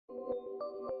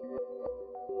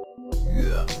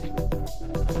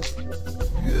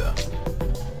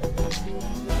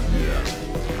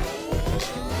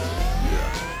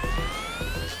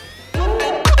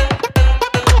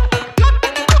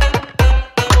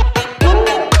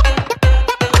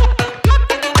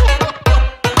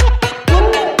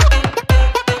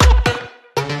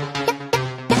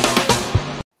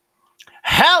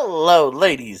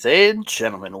Ladies and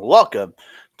gentlemen, welcome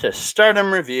to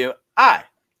Stardom Review. I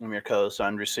am your co-host,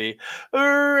 Andre C.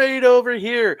 Right over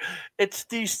here, it's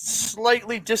the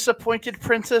slightly disappointed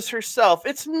princess herself.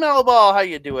 It's Melball. How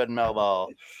you doing, Melball?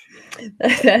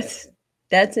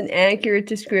 That's an accurate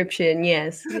description.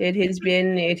 Yes, it has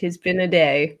been a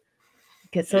day.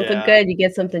 Get something good, you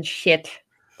get something shit.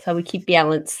 That's how we keep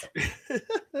balance.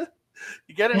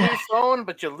 You get a new phone,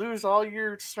 but you lose all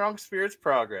your strong spirits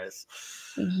progress.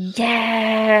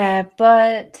 Yeah,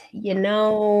 but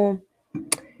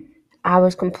I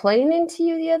was complaining to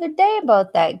you the other day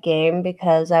about that game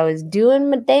because I was doing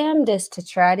my damnedest to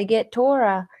try to get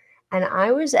Tora, and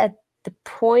I was at the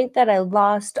point that I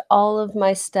lost all of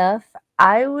my stuff.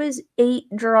 I was 8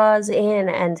 draws in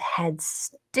and had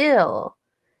still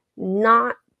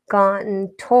not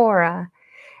gotten Tora,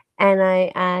 and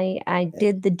I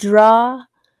did the draw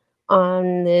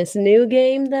on this new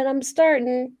game that I'm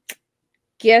starting.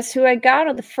 Guess who I got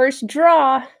on the first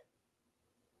draw?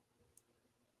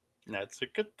 That's a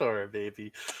good Thora,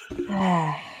 baby.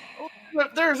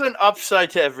 There's an upside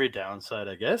to every downside,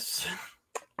 I guess.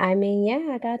 I mean,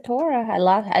 yeah, I got Tora. I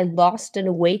lost an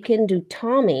awakened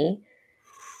Utami,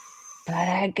 but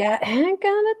I got a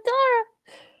Tora.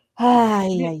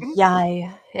 Ay.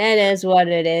 It is what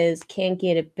it is. Can't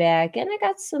get it back. And I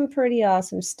got some pretty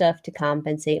awesome stuff to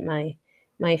compensate my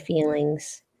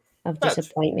feelings of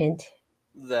disappointment.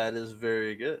 That is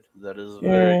very good. That is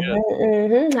very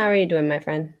good. How are you doing, my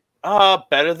friend?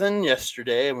 Better than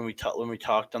yesterday when we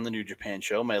talked on the New Japan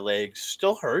show. My legs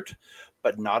still hurt,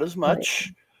 but not as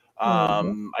much. I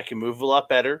can move a lot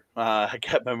better. I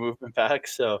got my movement back,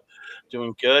 so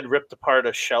doing good. Ripped apart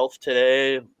a shelf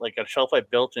today, like a shelf I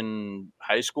built in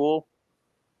high school.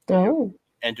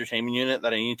 Entertainment unit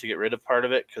that I need to get rid of part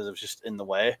of it because it was just in the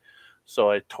way.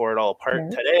 So I tore it all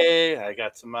apart today. I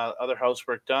got some other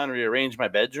housework done, rearranged my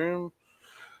bedroom.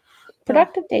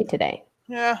 Productive day today.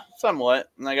 Yeah,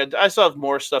 somewhat. And I still have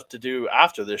more stuff to do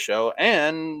after this show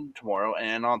and tomorrow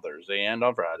and on Thursday and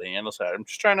on Friday and on Saturday. I'm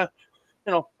just trying to,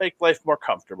 make life more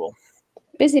comfortable.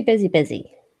 Busy.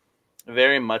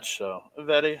 Very much so.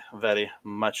 Very, very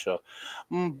much so.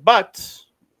 But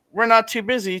we're not too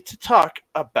busy to talk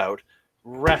about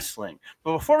wrestling.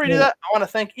 But before we do that, I want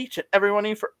to thank each and every one of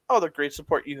you for all the great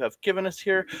support you have given us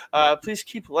here. Please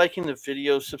keep liking the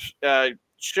videos,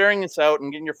 sharing this out,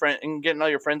 and getting all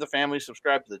your friends and family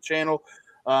subscribed to the channel,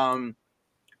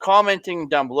 commenting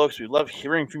down below because we love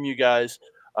hearing from you guys,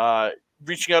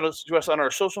 reaching out to us on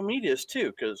our social medias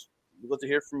too because we'd love to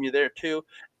hear from you there too,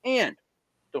 and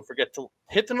don't forget to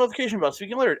hit the notification bell so you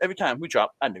can alert every time we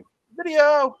drop a new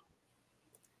video.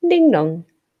 Ding dong.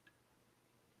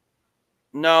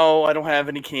 No, I don't have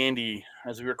any candy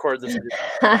as we record this video.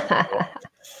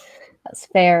 That's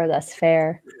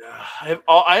fair.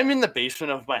 I'm in the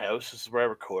basement of my house. This is where I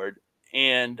record,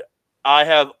 and I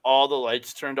have all the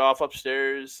lights turned off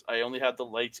upstairs. I only have the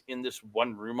lights in this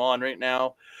one room on right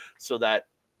now,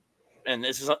 and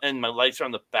my lights are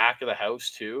on the back of the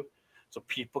house too, so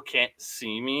people can't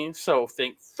see me. So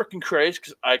thank freaking Christ,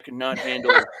 because I cannot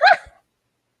handle.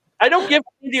 I don't give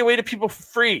candy away to people for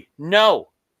free. No,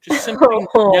 just simply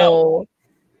no.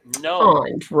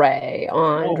 Andre.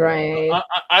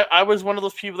 I was one of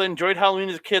those people that enjoyed Halloween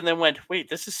as a kid and then went, wait,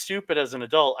 this is stupid as an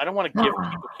adult. I don't want to give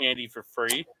people candy for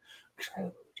free.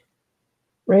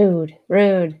 Rude.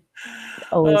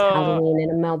 Always Halloween in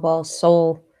a Melball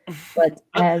soul. But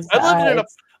I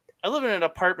live in an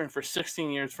apartment for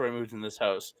 16 years before I moved in this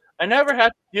house. I never had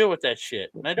to deal with that shit.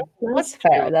 And I don't.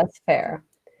 That's fair.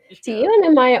 See, even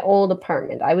in my old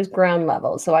apartment, I was ground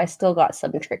level, so I still got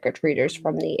some trick-or-treaters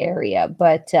from the area.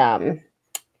 But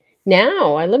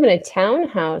now I live in a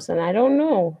townhouse, and I don't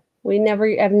know.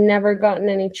 I've never gotten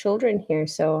any children here,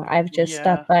 so I've just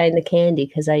stopped buying the candy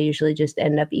because I usually just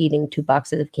end up eating 2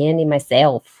 boxes of candy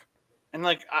myself. And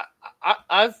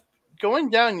I've going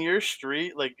down your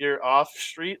street, like your off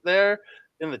street there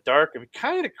in the dark, it'd be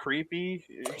kind of creepy.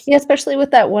 Yeah, especially with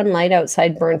that one light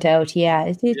outside burnt out. Yeah,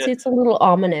 it's a little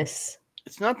ominous.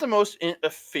 It's not the most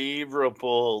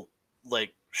favorable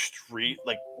street,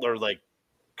 or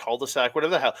cul-de-sac, whatever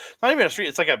the hell. It's not even a street.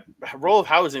 It's like a row of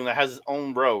housing that has its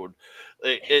own road.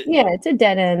 It's a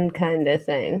dead end kind of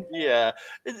thing. Yeah,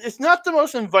 it's not the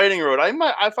most inviting road.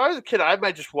 If I was a kid, I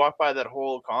might just walk by that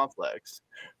whole complex.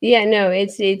 Yeah, no,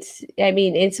 I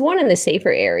mean, it's one of the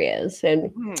safer areas,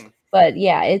 but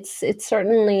yeah, it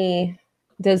certainly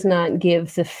does not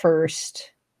give the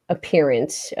first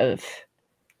appearance of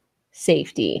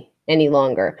safety any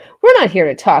longer. We're not here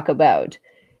to talk about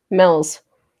Mel's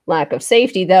lack of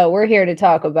safety, though. We're here to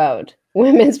talk about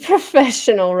women's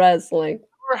professional wrestling.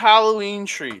 our Halloween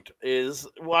treat is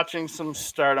watching some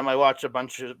Stardom. I watched a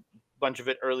bunch of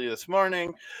it early this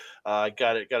morning.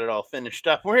 Got it all finished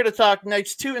up. We're here to talk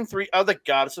nights 2 and 3 of the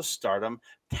Goddess of Stardom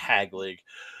Tag League.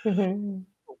 Mhm.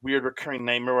 Weird recurring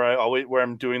nightmare where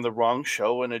I'm doing the wrong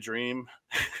show in a dream.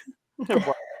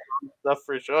 Stuff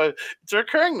for sure. It's a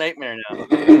recurring nightmare now.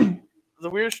 The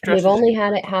weird They've stresses. only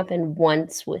had it happen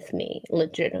once with me,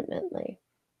 legitimately.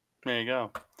 There you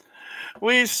go.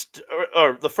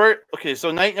 Or the first. Okay,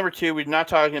 so night number 2, we're not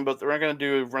talking about. We're not going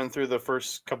to run through the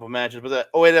first couple of matches, but the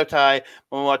Oedo Tai,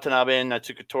 Momo Watanabe, and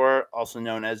Natsuko Tora, also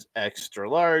known as Extra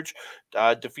Large,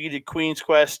 defeated Queen's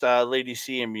Quest, Lady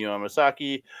C, and Miyu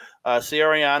Amasaki.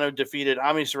 Sayoriano defeated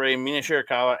Ami Sarai, Mina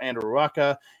Shirakawa, and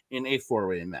Ruaka in a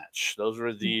 4-way match. Those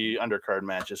were the undercard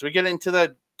matches. We get into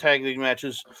the tag league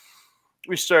matches.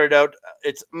 We started out,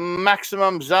 it's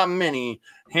Maximum Zamini,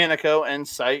 Hanako, and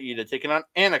Saida taking on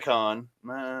Anacon.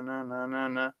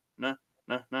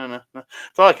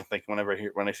 That's all I can think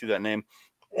when I see that name.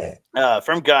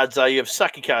 From God's Eye, you have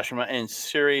Saki Kashima and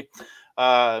Suri.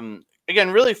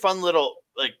 Again, really fun little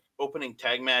opening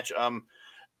tag match.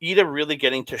 Ida really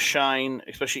getting to shine,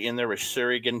 especially in there with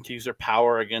Suri getting to use her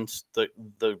power against the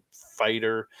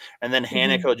fighter, and then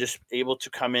Hanako just able to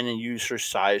come in and use her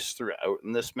size throughout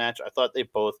in this match. I thought they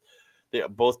both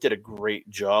did a great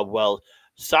job. Well,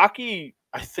 Saki,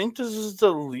 I think this is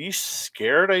the least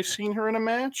scared I've seen her in a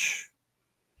match.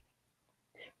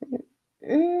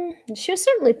 She was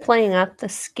certainly playing up the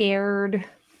scared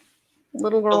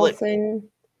little girl thing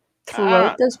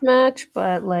throughout this match,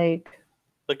 but like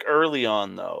early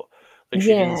on though, she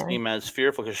didn't seem as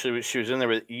fearful because she was in there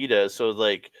with Ida, so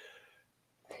like.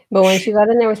 But when she got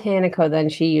in there with Hanako, then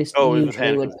she usually would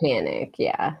panic.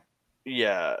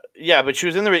 Yeah, but she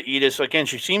was in there with Ida, so again,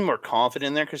 she seemed more confident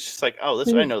in there because she's like, "Oh,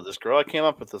 I know this girl. I came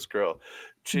up with this girl.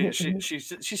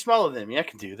 She's smaller than me. I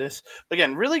can do this." But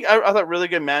again, really, I thought really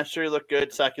good match. Suri looked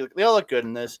good. Saki, they all look good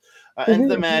in this. And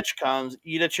the match comes.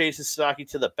 Ida chases Saki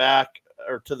to the back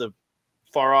or to the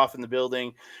far off in the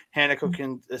building.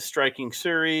 Hanako is striking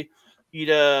Suri.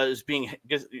 Ida is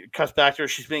cuts back to her.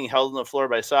 She's being held on the floor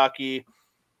by Saki.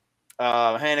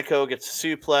 Hanako gets a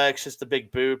suplex, just a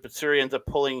big boot, but Suri ends up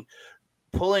pulling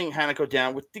Hanako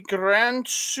down with the Grand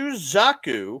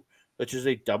Suzaku, which is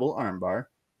a double armbar,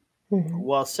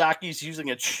 while Saki's using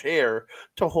a chair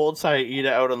to hold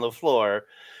Saida out on the floor,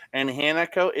 and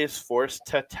Hanako is forced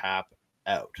to tap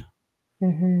out.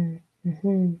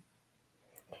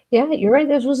 Yeah, you're right.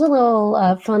 This was a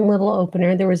little fun little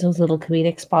opener. There was those little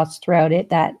comedic spots throughout it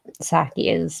that Saki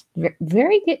is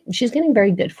very good. She's getting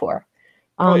very good for.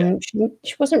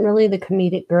 She wasn't really the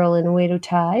comedic girl in Oedo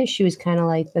Tai. She was kind of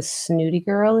like the snooty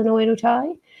girl in Oedo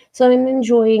Tai. So I'm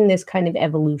enjoying this kind of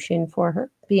evolution for her.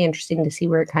 Be interesting to see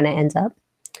where it kind of ends up.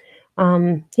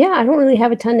 I don't really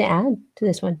have a ton to add to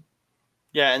this one.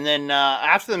 Yeah, and then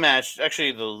after the match,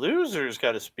 actually the losers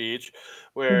got a speech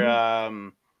where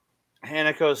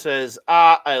Hanako says,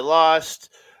 I lost.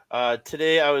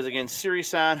 Today I was against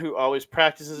Suri-san, who always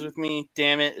practices with me.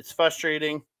 Damn it, it's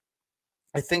frustrating.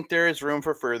 I think there is room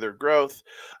for further growth.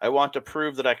 I want to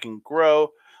prove that I can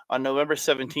grow. On November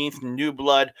 17th, New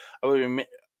Blood on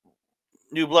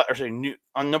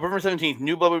November 17th,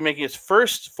 New Blood will be making its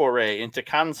first foray into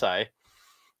Kansai,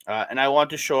 and I want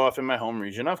to show off in my home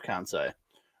region of Kansai.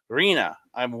 Rina,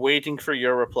 I'm waiting for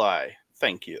your reply.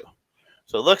 Thank you.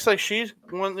 So it looks like she's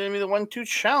going to be the one to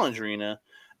challenge Rina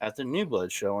at the New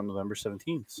Blood show on November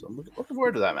 17th. So I'm looking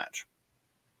forward to that match.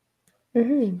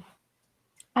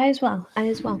 I as well.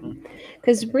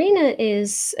 Because Rina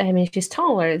is, she's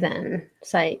taller than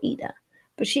Saida,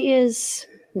 but she is,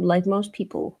 like most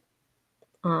people,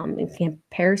 in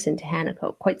comparison to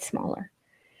Hanako, quite smaller.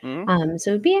 So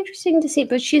it'd be interesting to see,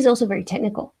 but she's also very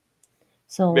technical.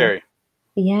 So very.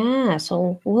 Yeah,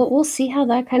 so we'll see how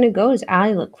that kind of goes.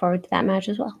 I look forward to that match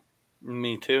as well.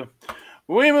 Me too.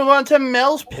 We move on to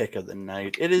Mel's pick of the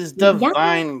night. It is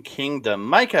Divine Kingdom.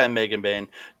 Micah and Megan Bain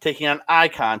taking on Eye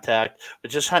Contact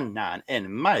with just Hanan and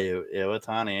Mayu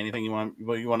Iwatani. Anything you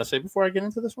want to say before I get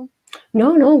into this one?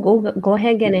 No, go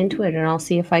ahead, get into it, and I'll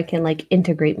see if I can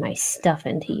integrate my stuff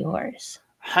into yours.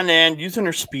 Hanan using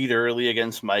her speed early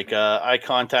against Micah. Eye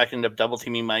Contact ended up double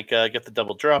teaming Micah, get the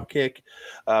double drop kick.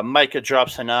 Micah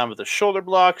drops Hanan with the shoulder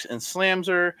blocks and slams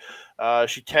her.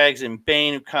 She tags in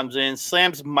Bane, who comes in,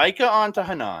 slams Micah onto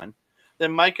Hanan.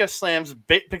 Then Micah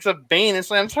picks up Bane and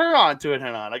slams her onto it.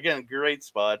 Hanan again, great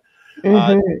spot.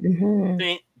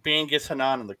 Bane gets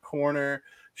Hanan in the corner.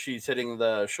 She's hitting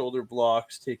the shoulder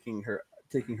blocks, taking her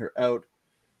out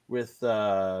with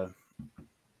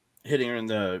hitting her in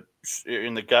the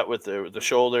gut with the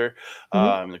shoulder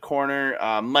in the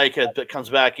corner. Micah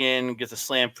comes back in, gets a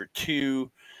slam for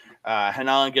 2.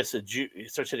 Hanan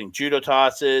starts hitting judo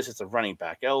tosses. It's a running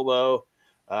back elbow.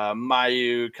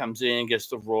 Mayu comes in, gets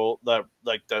the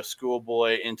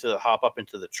schoolboy hop up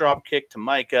into the drop kick to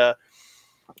Micah.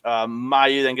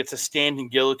 Mayu then gets a standing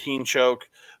guillotine choke,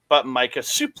 but Micah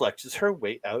suplexes her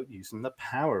way out using the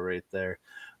power right there.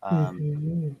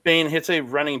 Bane hits a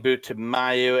running boot to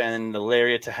Mayu and the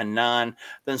lariat to Hanan,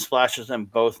 then splashes them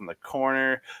both in the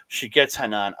corner. She gets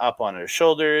Hanan up on her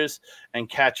shoulders and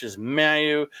catches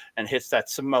Mayu and hits that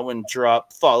Samoan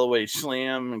drop, fall away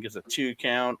slam, and gets a 2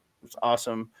 count. It's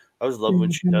awesome. I always love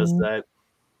when she does that.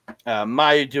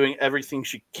 Mayu doing everything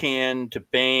she can to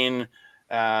Bane,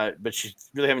 but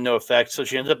she's really having no effect, so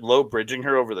she ends up low bridging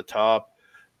her over the top.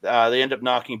 They end up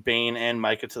knocking Bane and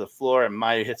Micah to the floor, and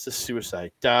Mayu hits a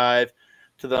suicide dive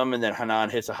to them, and then Hanan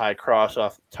hits a high cross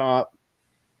off the top.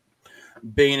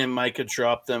 Bane and Micah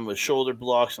drop them with shoulder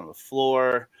blocks on the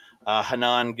floor.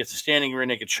 Hanan gets a standing rear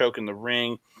naked choke in the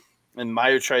ring, and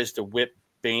Mayu tries to whip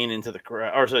Bane into the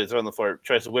crowd. Or sorry, it's on the floor.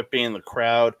 Tries to whip Bane in the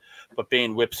crowd, but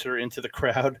Bane whips her into the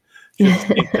crowd.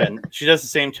 She does the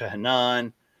same to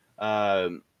Hanan.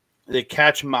 They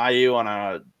catch Mayu on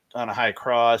a high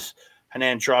cross.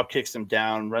 Hanan drop kicks them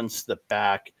down, runs to the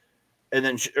back, and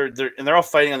then they're all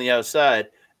fighting on the outside.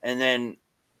 And then,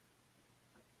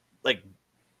 like,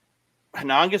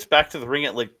 Hanan gets back to the ring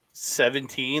at like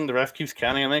 17. The ref keeps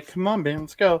counting. I'm like, come on, Bane,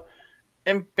 let's go.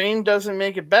 And Bane doesn't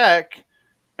make it back,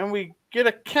 and we get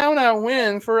a count out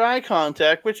win for eye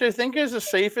contact, which I think is the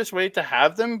safest way to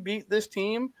have them beat this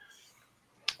team.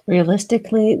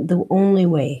 Realistically, the only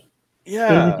way they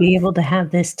would be able to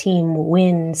have this team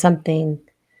win something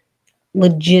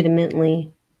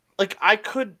legitimately. Like I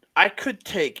could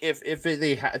take if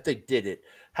they did it,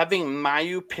 having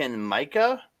Mayu pin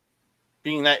Micah,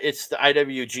 being that it's the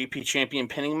IWGP champion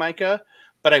pinning Micah,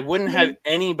 but I wouldn't have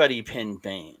anybody pin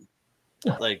Bane.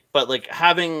 But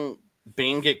having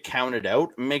Bane get counted out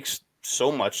makes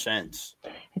so much sense.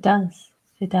 It does.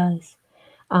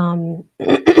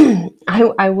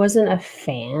 I wasn't a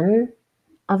fan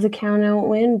of the count out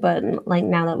win, but like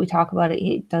now that we talk about it,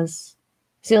 it does.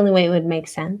 It's the only way it would make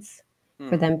sense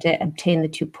for them to obtain the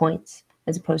 2 points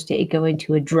as opposed to it going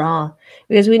to a draw,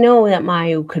 because we know that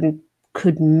Mayu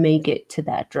could make it to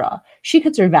that draw. She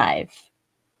could survive.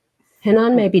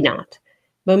 Hanan maybe not,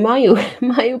 but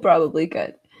Mayu probably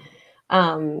could.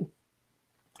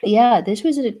 This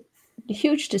was a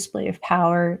huge display of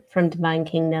power from Divine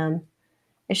Kingdom.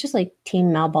 It's just like Team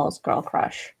Malball's Girl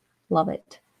Crush. Love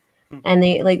it. And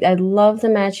I love the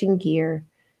matching gear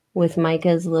with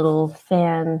Micah's little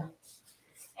fan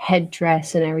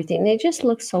headdress and everything. They just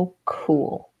look so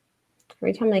cool.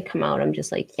 Every time they come out, I'm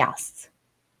just like, yes,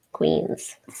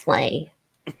 queens, slay.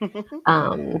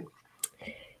 Hanan,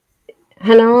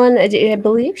 I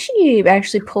believe she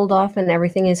actually pulled off an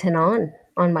Everything is Hanan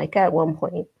on Micah at one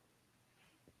point.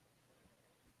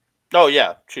 Oh,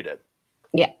 yeah, she did.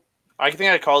 Yeah. I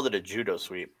think I called it a judo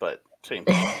sweep, but same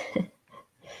thing.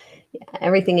 Yeah,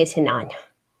 everything is Hanan.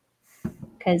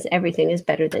 Because everything is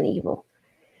better than evil.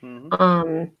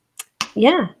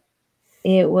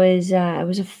 It was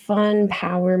a fun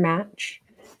power match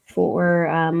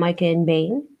for Micah and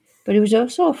Bane, but it was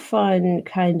also a fun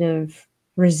kind of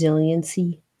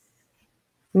resiliency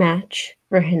match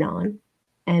for Hanan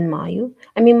and Mayu.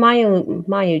 I mean,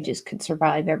 Mayu just could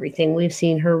survive everything. We've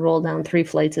seen her roll down 3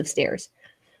 flights of stairs.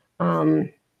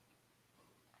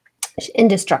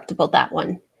 Indestructible, that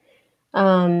one.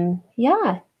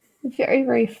 Very,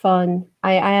 very fun.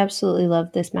 I absolutely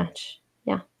love this match.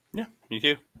 Yeah, me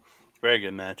too. Very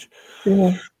good match.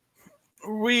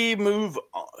 We move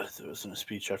on. There wasn't a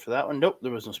speech after that one. Nope,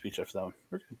 there was no speech after that one.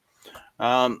 We're good.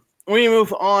 We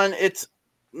move on. It's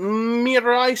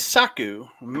Mirai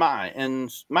Sakurai and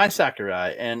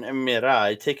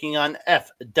Mirai taking on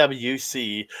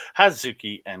FWC,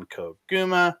 Hazuki and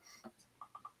Koguma.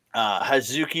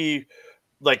 Hazuki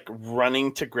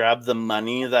running to grab the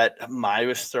money that Mai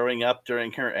was throwing up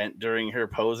during her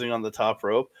posing on the top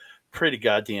rope. Pretty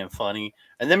goddamn funny.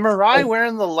 And then Mirai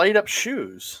wearing the light up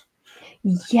shoes.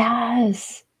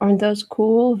 Yes. Aren't those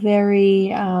cool? Very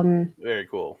very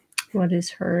cool. What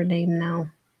is her name now?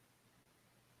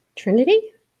 Trinity?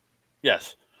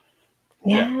 Yes.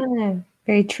 Yeah.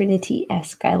 Very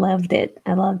Trinity-esque. I loved it.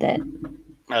 I loved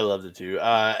it too.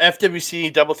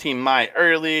 FWC double team Mai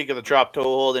early, get the drop toe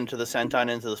hold into the senton,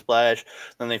 into the splash.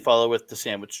 Then they follow with the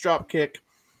sandwich drop kick.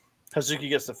 Hazuki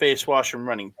gets the face wash and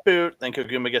running boot. Then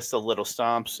Koguma gets the little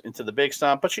stomps into the big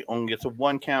stomp, but she only gets a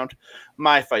 1 count.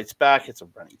 Mai fights back. It's a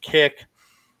running kick.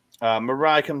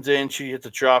 Mirai comes in. She hits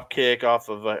a drop kick off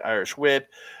of an Irish whip,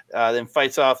 then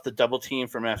fights off the double team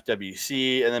from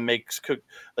FWC, and then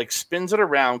spins it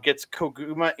around, gets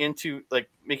Koguma into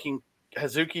making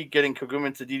Hazuki getting Koguma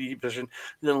into DDT position,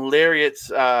 then lariats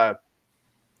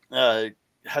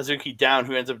Hazuki down,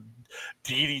 who ends up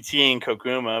DDTing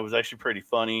Koguma. It was actually pretty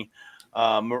funny.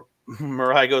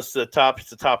 Mirai goes to the top, hits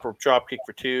the top rope drop kick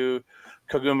for 2.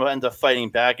 Koguma ends up fighting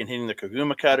back and hitting the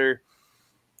Koguma cutter.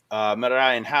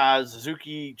 Mirai and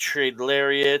Hazuki trade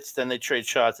lariats, then they trade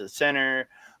shots at center.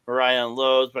 Mirai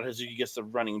unloads, but Hazuki gets the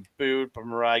running boot, but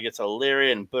Mirai gets a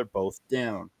lariat and they're both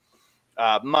down.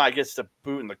 Mai gets the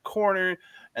boot in the corner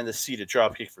and the seated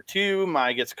drop kick for 2.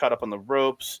 Mai gets caught up on the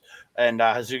ropes, and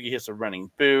Hazuki hits a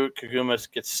running boot. Koguma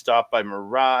gets stopped by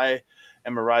Mirai,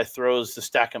 and Mirai throws the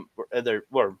stack of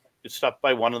gets stopped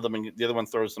by one of them, and the other one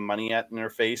throws the money in her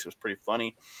face. It was pretty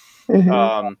funny.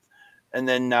 Mm-hmm. And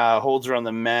then holds her on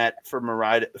the mat for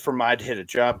Mai to hit a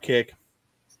drop kick.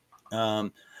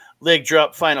 Leg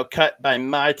drop final cut by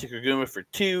Mai to Koguma for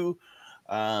 2.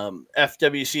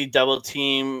 FWC double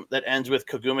team that ends with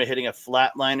Koguma hitting a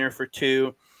flatliner for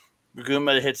 2.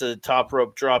 Koguma hits a top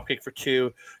rope drop kick for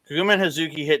 2. Koguma and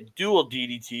Hazuki hit dual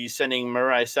DDT, sending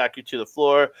Mirai Saku to the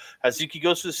floor. Hazuki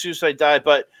goes for the suicide dive,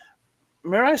 but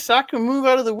Mirai Saku move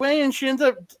out of the way, and she ends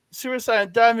up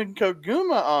suicide diving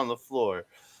Koguma on the floor.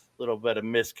 Little bit of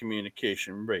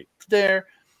miscommunication right there.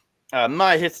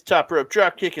 Mai hits the top rope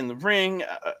drop kick in the ring,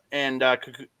 and to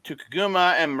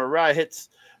Koguma, and Mirai hits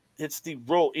the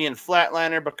roll in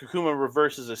flatliner, but Koguma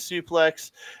reverses a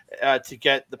suplex to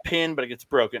get the pin, but it gets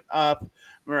broken up.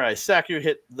 Mirai Saku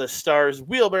hit the Stars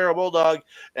wheelbarrow bulldog,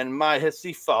 and Mai hits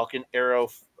the Falcon Arrow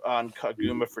on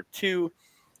Koguma for 2.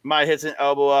 Mai hits an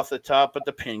elbow off the top, but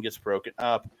the pin gets broken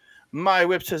up. Mai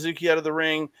whips Hazuki out of the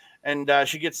ring, and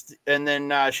she gets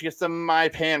the Mai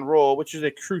Pan roll, which is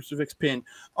a crucifix pin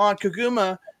on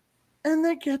Koguma, and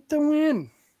they get the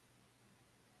win.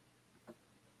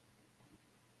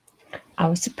 I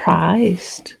was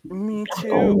surprised. Me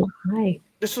too. Oh my!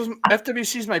 This was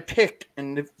FWC's my pick,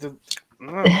 and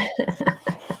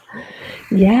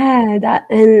yeah, that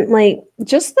and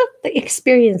just the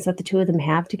experience that the two of them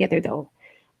have together, though.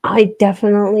 I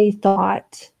definitely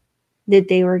thought that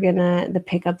they were gonna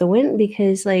pick up the win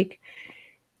because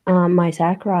my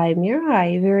Sakurai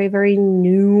Mirai, very, very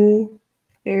new,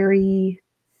 very,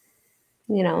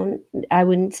 I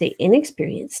wouldn't say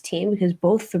inexperienced team, because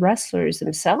both the wrestlers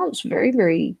themselves very,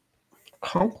 very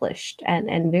accomplished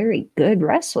and very good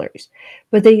wrestlers,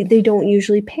 but they don't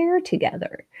usually pair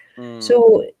together.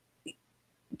 So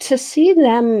to see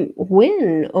them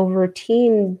win over a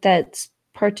team that's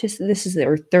this is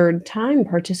their 3rd time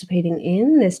participating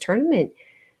in this tournament.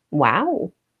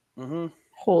 Wow. Mm-hmm.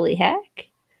 Holy heck.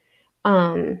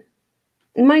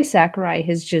 My Sakurai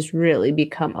has just really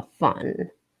become a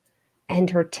fun,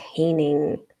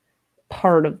 entertaining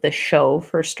part of the show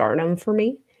for Stardom for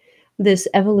me. This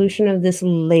evolution of this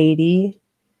ladyship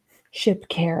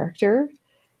character,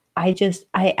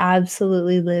 I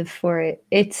absolutely live for it.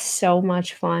 It's so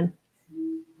much fun.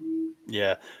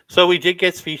 Yeah. So we did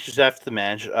get speeches after the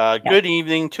match. Good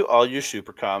evening to all you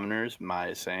super commoners,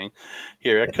 Maya saying,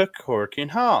 here at Corkin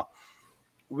Hall.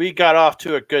 We got off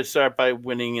to a good start by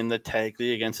winning in the tag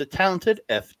league against the talented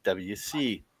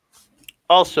FWC.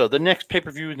 Also, the next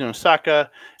pay-per-view in Osaka,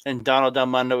 and Donald Del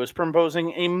Mondo is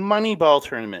proposing a money ball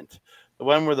tournament. The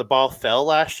one where the ball fell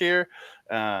last year.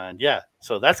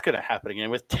 So that's going to happen again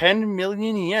with 10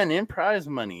 million yen in prize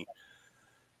money.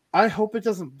 I hope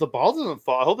the ball doesn't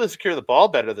fall. I hope they secure the ball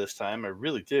better this time. I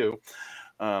really do.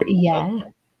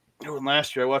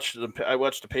 Last year I watched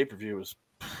the pay-per-view. It was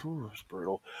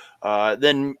brutal.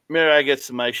 Then Mirai gets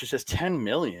the mic. She says 10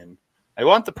 million. I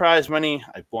want the prize money.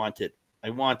 I want it.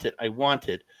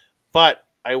 But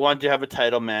I want to have a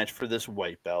title match for this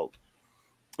white belt.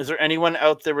 Is there anyone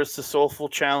out there with the soulful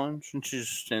challenge? And she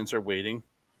just stands there waiting.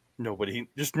 Nobody.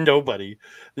 Just nobody.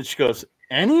 Then she goes,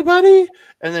 anybody?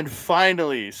 And then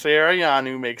finally, Sarah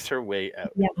Yanu makes her way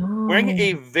out. Yeah. Wearing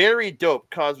a very dope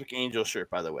Cosmic Angel shirt,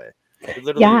 by the way. It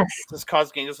literally this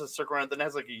Cosmic Angel says circle around, then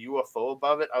has like a UFO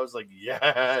above it. I was like,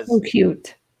 yes. So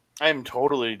cute. I am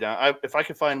totally down. If I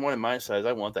could find one in my size,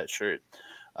 I want that shirt.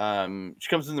 She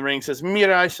comes in the ring, says,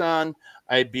 Mirai-san,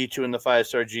 I beat you in the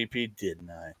 5-star GP, didn't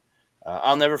I?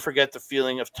 I'll never forget the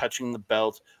feeling of touching the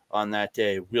belt on that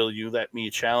day. Will you let me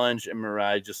challenge? And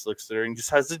Mirai just looks at her and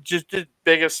just has the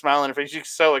biggest smile on her face. She's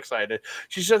so excited.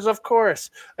 She says, of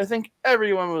course. I think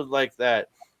everyone would like that.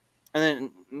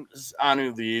 And then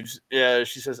Anu leaves.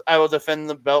 She says, I will defend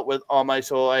the belt with all my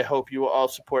soul. I hope you will all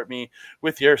support me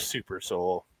with your super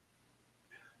soul.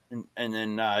 And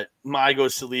then Mai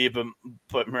goes to leave,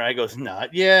 but Mirai goes,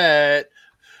 not yet.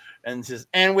 And says,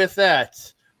 and with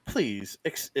that, please.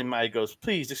 And Mai goes,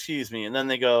 please excuse me. And then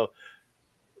they go,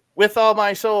 with all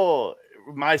my soul.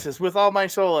 Mai says, with all my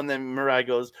soul. And then Mirai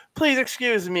goes, please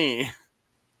excuse me.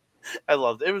 I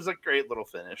loved it. It was a great little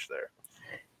finish there.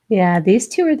 Yeah, these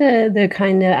two are the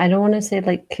kind of, I don't want to say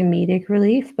like comedic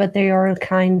relief, but they are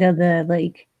kind of the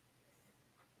like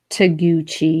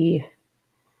Taguchi,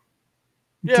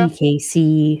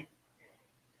 DKC,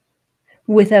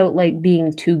 without like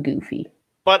being too goofy.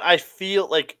 But I feel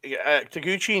like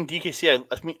Taguchi and DKC,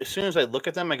 as soon as I look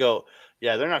at them, I go,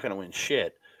 yeah, they're not going to win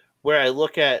shit. Where I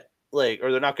look at like,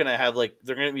 or they're not going to have like,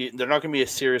 they're not going to be a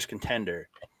serious contender.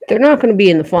 They're not going to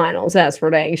be in the finals. That's for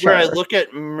dang sure. Where I look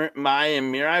at Mai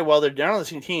and Mirai, while they're down on the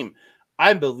same team,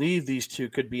 I believe these two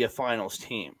could be a finals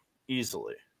team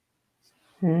easily.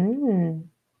 Hmm.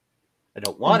 I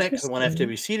don't want it because I want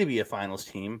FWC to be a finals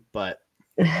team, but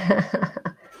they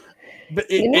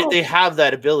have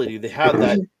that ability. They have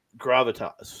that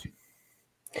gravitas.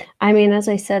 I mean, as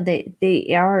I said,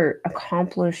 they are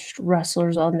accomplished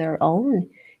wrestlers on their own.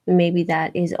 Maybe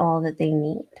that is all that they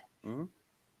need. Mm-hmm.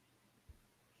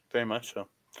 Very much so.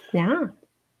 Yeah.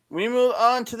 We move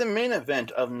on to the main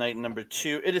event of night number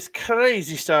 2. It is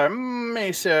Crazy Star,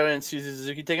 Mai Sarah, and Suzu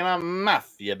Suzuki taking on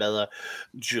Mafia Bella,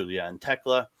 Julia, and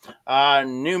Tekla.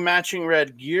 New matching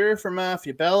red gear for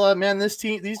Mafia Bella. Man,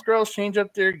 these girls change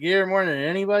up their gear more than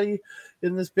anybody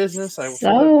in this business.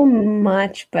 So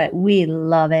much, but we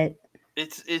love it.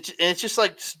 It's just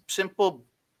like simple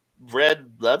red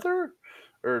leather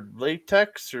or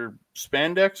latex or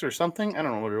spandex or something. I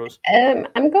don't know what it was.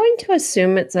 I'm going to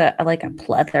assume it's like a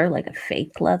pleather, like a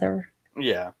fake leather.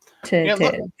 Yeah. For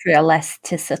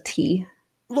elasticity.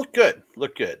 Look good.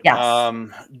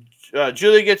 Yes.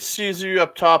 Julie gets Suzu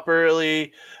up top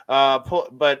early,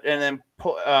 then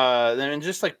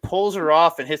just like pulls her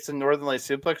off and hits the Northern Light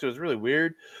suplex. It was really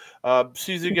weird.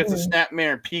 Suzu gets a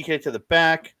snapmare and PK to the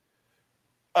back.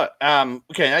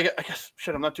 Okay, I guess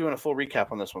shit. I'm not doing a full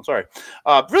recap on this one. Sorry.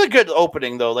 Really good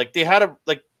opening though. Like they had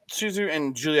Suzu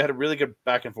and Julia had a really good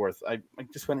back and forth. I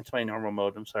just went into my normal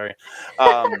mode. I'm sorry.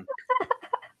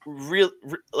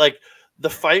 Like the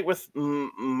fight with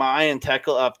Mai and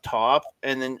Tekla up top,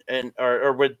 and then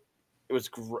was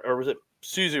it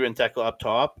Suzu and Tekla up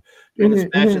top during this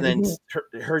match, and then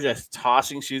her just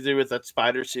tossing Suzu with that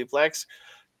spider suplex.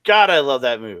 God, I love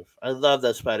that move. I love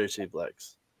that spider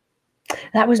suplex.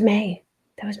 That was May.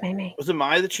 Was it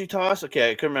Mai that she tossed?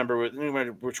 Okay, I couldn't remember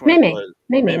which one it was.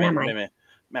 May,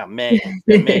 not Mai.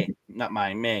 May, not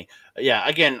mine. May. Yeah,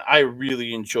 again, I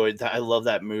really enjoyed that. I love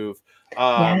that move.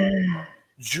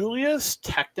 Julia's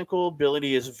technical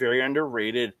ability is very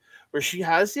underrated. Where she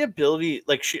has the ability,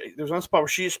 there's one spot where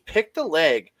she just picked the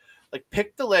leg,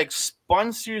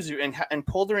 spun Suzu and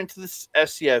pulled her into this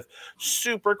SCF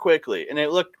super quickly, and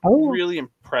it looked really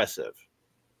impressive.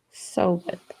 So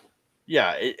good.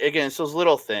 Yeah, again, it's those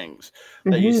little things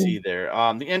that you see there.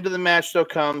 The end of the match, though,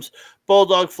 comes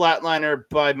Bulldog Flatliner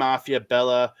by Mafia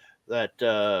Bella,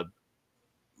 or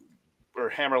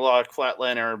Hammerlock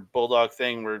Flatliner Bulldog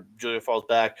thing where Julia falls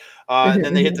back. And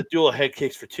then they hit the dual head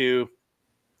kicks for 2.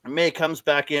 May comes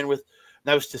back in with,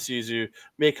 that was to Suzu.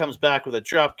 May comes back with a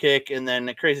drop kick, and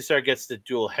then Crazy Star gets the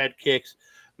dual head kicks.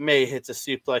 May hits a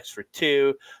suplex for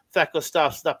 2. Thekla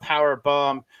stops the power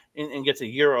bomb and gets a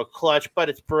Euro clutch, but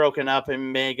it's broken up,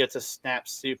 and May gets a snap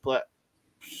suplex.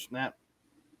 Snap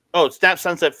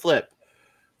sunset flip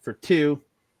for 2.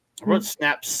 I wrote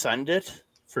snap sundit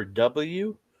for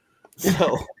W,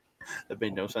 so that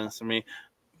made no sense to me.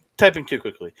 Typing too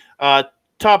quickly.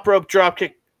 Top rope drop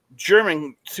kick,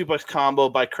 German suplex combo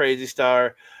by Crazy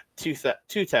Star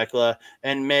to Tekla,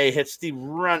 and May hits the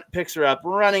run, picks her up,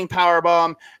 running power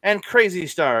bomb, and Crazy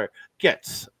Star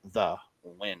gets the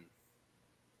win.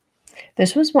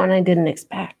 This was one I didn't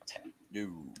expect. No.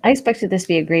 I expected this to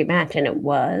be a great match, and it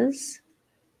was.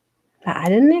 But I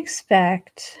didn't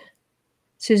expect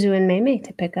Suzu and May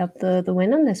to pick up the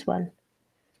win on this one.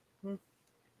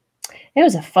 It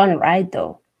was a fun ride,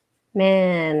 though.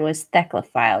 Man, was Thekla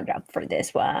fired up for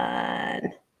this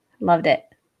one. Loved it.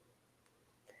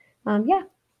 Yeah,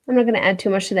 I'm not going to add too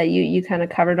much to that. You kind of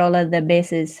covered all of the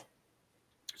bases.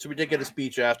 So we did get a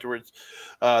speech afterwards.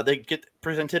 They get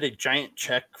presented a giant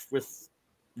check with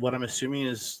what I'm assuming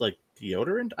is like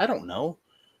deodorant. I don't know.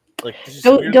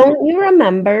 Don't you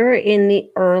remember in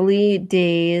the early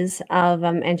days of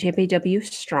NJPW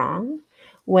Strong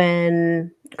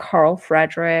when Carl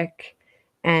Frederick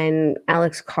and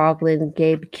Alex Coughlin,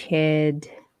 Gabe Kidd,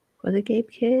 was it Gabe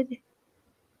Kidd?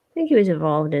 I think he was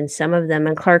involved in some of them.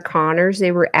 And Clark Connors,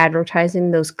 they were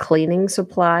advertising those cleaning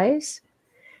supplies.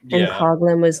 And Yeah.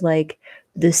 Coughlin was like,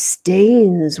 the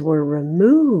stains were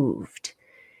removed.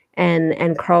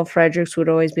 And Carl Fredericks would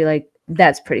always be like,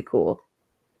 that's pretty cool.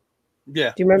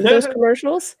 Yeah. Do you remember those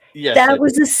commercials? Yes, I That do.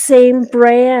 was the same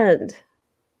brand.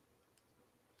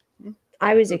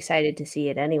 I was excited to see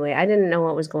it anyway. I didn't know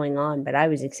what was going on, but I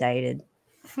was excited.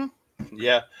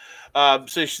 Yeah.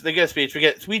 So the guest speech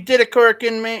we did it, Cork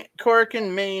in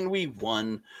Maine. We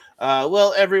won.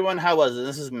 Well, everyone, how was it?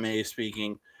 This is May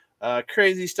speaking.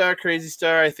 Crazy Star.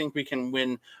 I think we can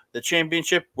win the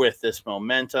championship with this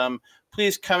momentum.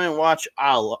 Please come and watch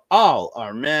all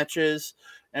our matches.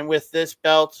 And with this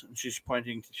belt, she's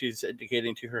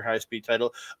indicating to her high speed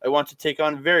title. I want to take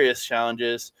on various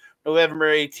challenges.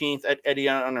 November 18th at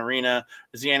Edion Arena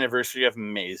is the anniversary of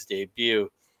May's debut.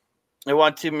 I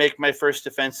want to make my first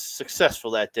defense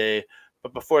successful that day,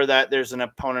 but before that, there's an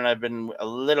opponent I've been a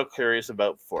little curious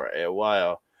about for a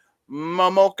while.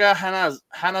 Momoka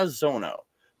Hanazono.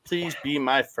 Please be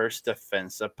my first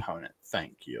defense opponent.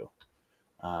 Thank you.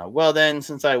 Well then,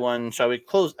 since I won, shall we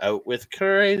close out with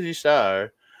Crazy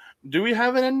Star? Do we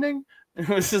have an ending?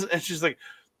 And she's like,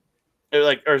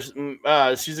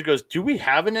 Caesar goes, "Do we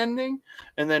have an ending?"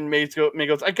 And then May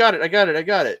goes, "I got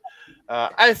it.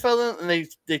 I fell in," and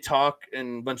they talk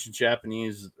in a bunch of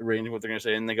Japanese, arranging what they're gonna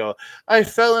say, and they go, "I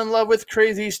fell in love with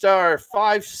Crazy Star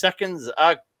 5 seconds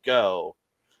ago."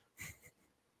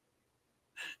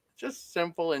 Just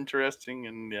simple, interesting,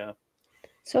 and yeah.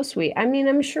 So sweet. I mean,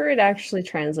 I'm sure it actually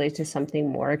translates to something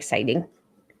more exciting.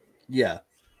 Yeah.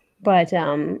 But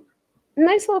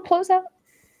nice little closeout.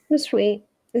 It was sweet.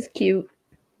 It's cute.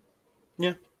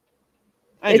 Yeah.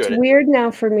 It's weird now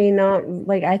for me, not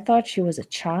like I thought she was a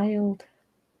child.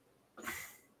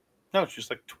 No, she's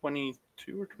like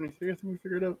 22 or 23, I think we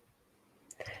figured out.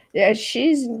 Yeah,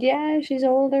 she's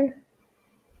older.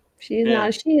 She's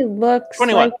not. She looks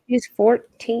 21. like she's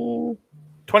 14.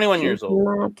 21 years old.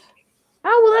 Not.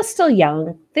 Oh, well, that's still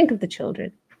young. Think of the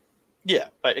children. Yeah,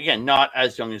 but again, not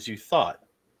as young as you thought.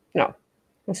 No,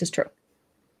 this is true.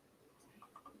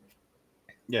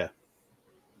 Yeah.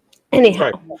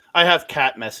 Anyhow. Sorry. I have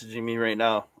Kat messaging me right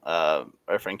now,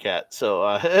 our friend Kat. So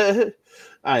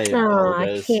I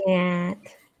apologize. Kat.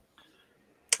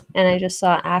 And I just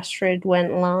saw Astrid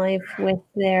went live with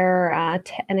their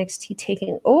NXT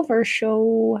Taking Over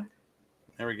show.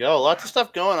 There we go. Lots of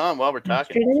stuff going on while we're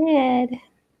talking. Astrid and Ed.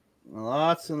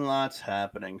 Lots and lots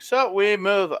happening. So we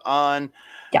move on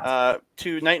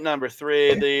to night number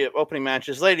 3. The opening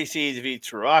matches: Lady C defeats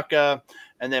Ruaka,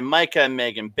 and then Maika and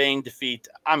Megan Bain defeat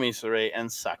Ami Sourei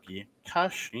and Saki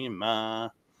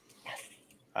Kashima.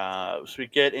 So we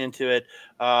get into it.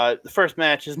 The first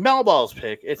match is Melball's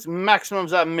pick. It's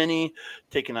Maximum's Up Mini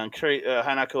taking on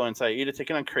Hanako and Saida,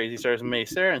 taking on Crazy Stars May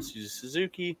Sarah and Suzu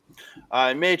Suzuki.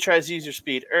 May tries to use her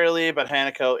speed early, but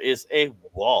Hanako is a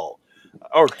wall.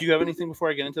 Or do you have anything before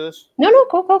I get into this? No,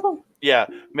 go. Yeah,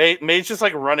 May's just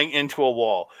like running into a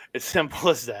wall. It's simple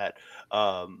as that.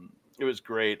 It was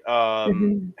great.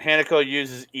 Hanako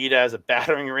uses Ida as a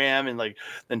battering ram and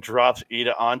then drops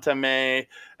Ida onto May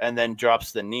and then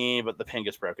drops the knee, but the pin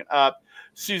gets broken up.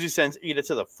 Susie sends Ida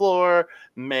to the floor.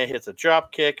 May hits a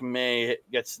drop kick. May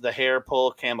gets the hair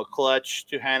pull camel clutch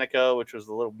to Hanako, which was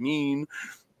a little mean.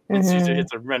 And Suzu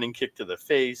hits a running kick to the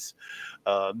face.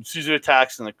 Suzu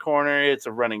attacks in the corner. It's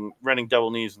a running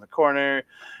double knees in the corner.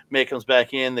 May comes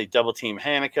back in. They double team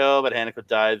Hanako, but Hanako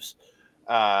dives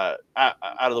out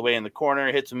of the way in the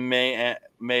corner. Hits May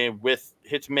with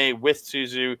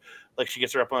Suzu. Like she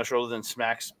gets her up on the shoulder, then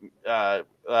smacks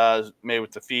May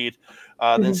with the feet.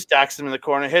 Then stacks them in the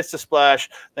corner. Hits the splash.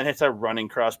 Then hits a running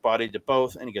crossbody to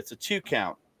both, and he gets a 2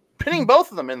 count, pinning both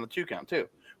of them in the 2 count too,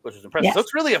 which is impressive. Yes. So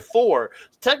it's really a 4.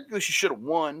 Technically, she should have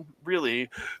won. Really,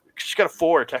 she got a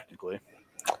 4 technically.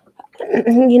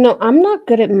 I'm not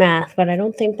good at math, but I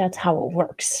don't think that's how it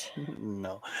works.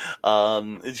 No,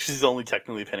 she's only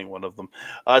technically pinning one of them.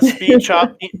 Speed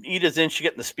chop. Ida's in. She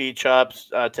getting the speed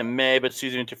chops to May, but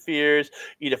Suzu interferes.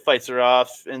 Ida fights her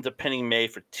off, ends up pinning May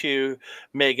for 2.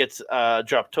 May gets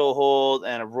drop toe hold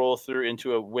and a roll through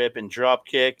into a whip and drop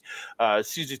kick.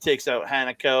 Suzu takes out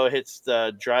Hanako, hits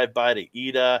the drive by to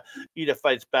Ida. Ida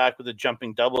fights back with a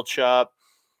jumping double chop.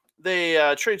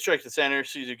 They trade strike to center.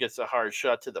 Suzu gets a hard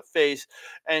shot to the face,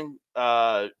 and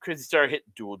Crazy Star hit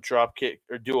dual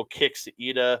kicks to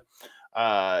Ida.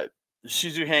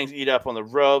 Suzu hangs Ida up on the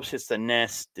ropes, hits the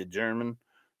nest, the German.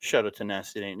 Shout out to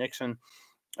Nest, it ain't Nixon.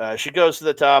 She goes to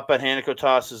the top, but Hanako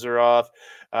tosses her off,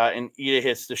 and Ida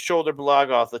hits the shoulder block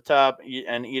off the top,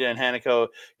 and Ida and Hanako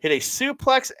hit a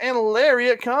suplex and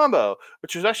lariat combo,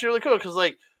 which was actually really cool because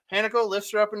Hanako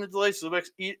lifts her up into the delay suplex,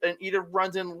 and Ida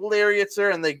runs in, lariats her,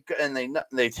 and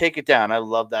they take it down. I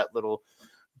love that little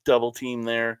double team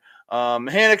there.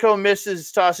 Hanako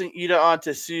misses tossing Ida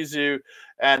onto Suzu,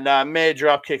 and May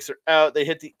drop kicks her out. They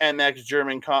hit the MX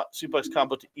German suplex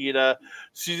combo to Ida.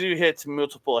 Suzu hits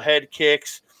multiple head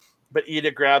kicks, but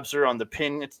Ida grabs her on the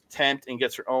pin attempt and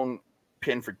gets her own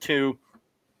pin for 2.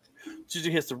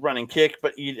 Suzu hits the running kick,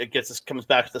 but Ida comes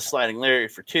back to the sliding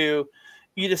lariat for 2.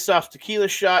 Ida stops tequila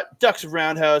shot, ducks a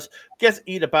roundhouse, gets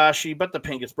Ida Bashi, but the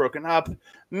pin gets broken up.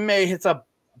 May hits a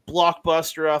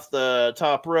blockbuster off the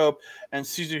top rope, and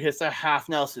Suzu hits a half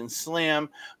Nelson slam,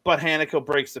 but Hanako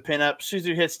breaks the pin up.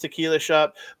 Suzu hits tequila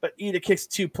shot, but Ida kicks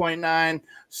 2.9.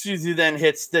 Suzu then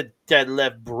hits the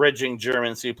deadlift bridging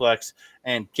German suplex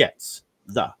and gets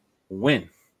the win.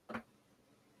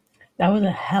 That was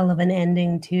a hell of an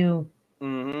ending, too.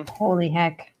 Mm-hmm. Holy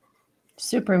heck.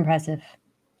 Super impressive.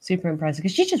 Super impressive.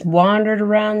 Because she just wandered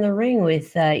around the ring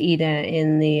with Ida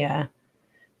in the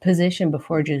position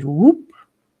before just whoop.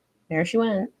 There she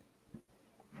went.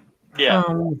 Yeah.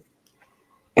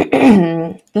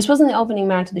 This wasn't the opening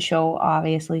match of the show,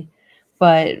 obviously,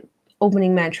 but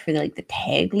opening match for the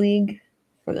tag league,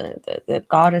 for the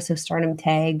Goddess of Stardom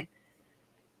tag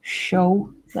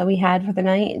show that we had for the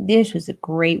night. This was a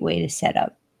great way to set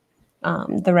up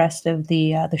the rest of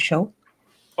the show.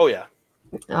 Oh yeah.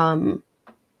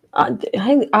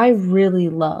 I really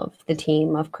love the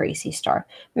team of Crazy Star.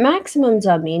 Maximum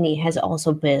Zamini has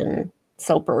also been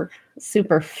super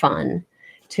fun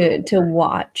to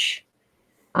watch.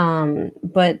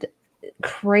 But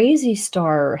Crazy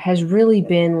Star has really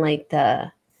been like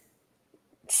the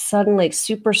sudden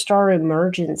superstar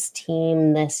emergence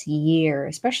team this year,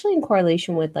 especially in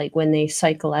correlation with when they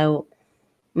cycle out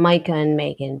Micah and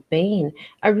Megan Bain.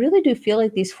 I really do feel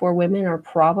like these 4 women are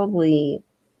probably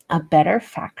a better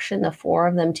faction, the 4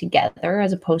 of them together,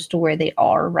 as opposed to where they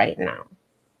are right now.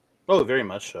 Oh, very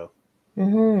much so.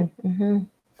 Yeah.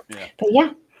 But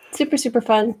yeah, super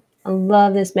fun. I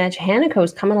love this match.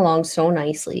 Hanako's coming along so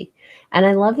nicely. And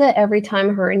I love that every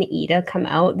time her and Ida come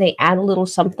out, they add a little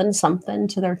something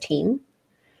to their team.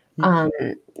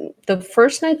 The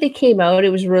first night they came out, it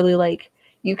was really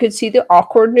you could see the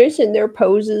awkwardness in their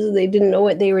poses. They didn't know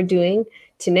what they were doing.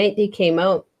 Tonight they came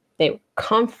out, they were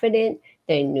confident.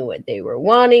 They knew what they were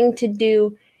wanting to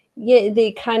do. Yeah,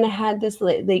 they kind of had this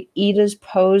Ida's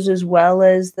pose as well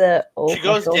as the she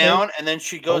goes down and then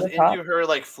she goes into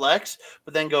her flex,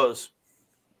 but then goes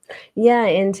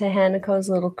into Hanako's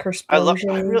little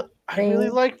cursplosion. I really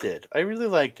liked it.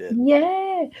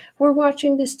 Yeah, we're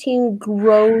watching this team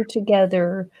grow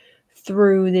together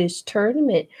through this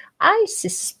tournament. I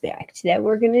suspect that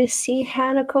we're going to see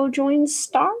Hanako join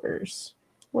Stars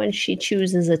when she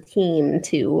chooses a team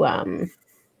to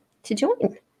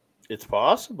join. It's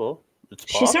possible.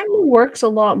 She certainly works a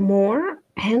lot more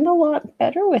and a lot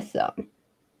better with them.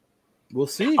 We'll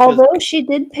see. Although she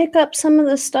did pick up some of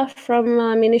the stuff from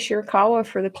Mina Shirakawa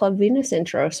for the Club Venus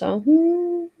intro, so.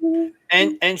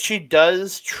 And she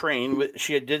does train with.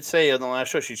 She did say on the last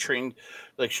show she trained,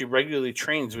 she regularly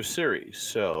trains with Suri.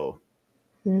 So.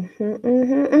 There's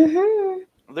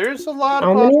a lot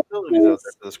of possibilities out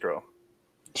there for this girl.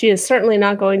 She is certainly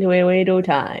not going to Uedo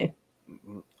Tai.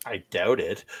 I doubt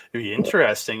it. It'd be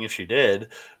interesting if she did.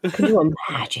 Could you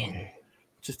imagine?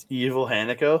 Just evil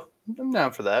Hanako. I'm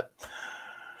down for that.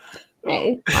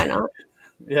 Hey, why not?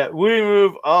 Yeah, we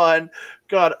move on.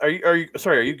 God, are you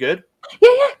sorry? Are you good?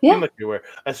 Yeah. I'm looking aware.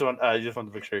 I just want to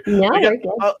make sure. No,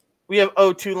 we have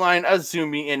O2 line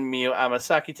Azumi and Miyu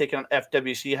Amasaki taking on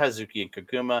FWC Hazuki and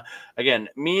Koguma. Again,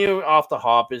 Miyu off the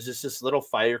hop is just this little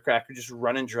firecracker, just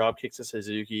running drop kicks at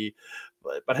Hazuki,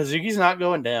 but Hazuki's not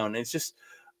going down. It's just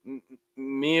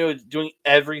Miyu doing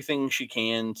everything she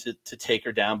can to take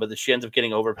her down, but she ends up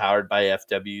getting overpowered by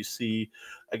FWC.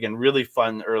 Again, really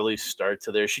fun early start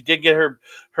to there. She did get her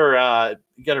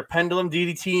pendulum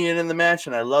DDT in the match,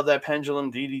 and I love that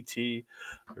pendulum DDT.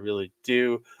 I really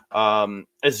do.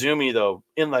 Azumi though,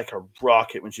 in a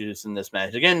rocket when she was in this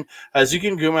match. Again, Hazuki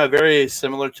and Guma very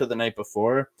similar to the night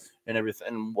before and everything,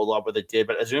 and a lot what they did.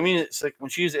 But Azumi, it's when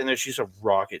she's in there, she's a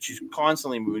rocket. She's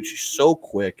constantly moving. She's so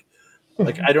quick.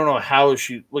 I don't know how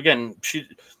she. Again, I'm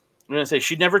gonna say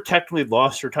she never technically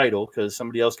lost her title because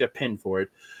somebody else got pinned for it.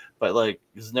 But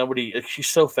there's nobody. She's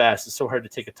so fast. It's so hard to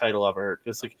take a title off of her.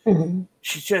 It's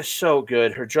she's just so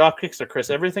good. Her drop kicks are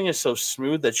crisp. Everything is so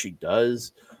smooth that she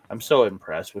does. I'm so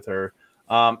impressed with her.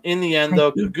 In the end,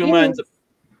 though, Koguma ends up.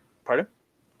 Pardon?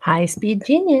 High speed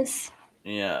genius.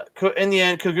 Yeah. In the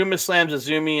end, Koguma slams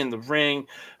Azumi in the ring.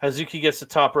 Hazuki gets the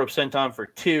top rope sent on for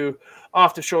 2.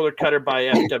 Off the shoulder cutter by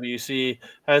FWC.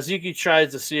 Hazuki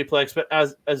tries the suplex, but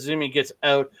as Azumi gets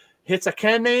out, hits a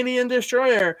Canadian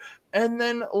destroyer, and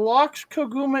then locks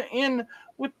Koguma in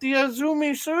with the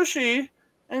Azumi sushi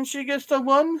and she gets the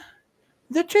 1,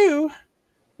 the 2,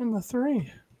 and the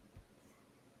 3.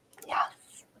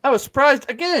 Yes. I was surprised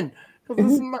again.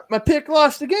 This is my pick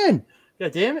lost again.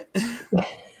 God damn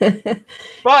it.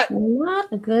 But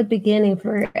not a good beginning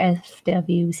for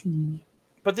FWC.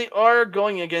 But they are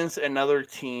going against another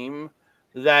team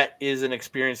that is an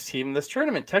experienced team in this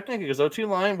tournament. Technically, because O2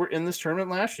 Line were in this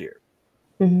tournament last year.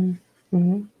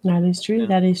 That is true. Yeah.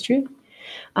 That is true.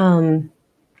 Not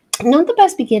the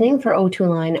best beginning for O2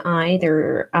 Line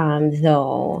either,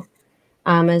 though.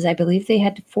 As I believe they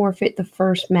had to forfeit the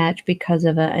first match because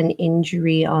of an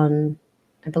injury on,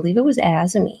 I believe it was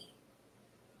Azumi.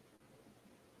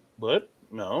 What?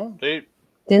 No, they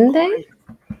didn't they?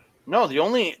 No, the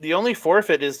only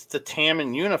forfeit is the Tam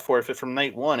and Yuna forfeit from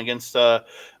night 1 against that's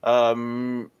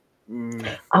probably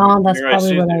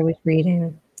what I was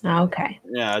reading. Okay.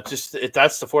 Yeah,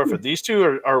 that's the forfeit. These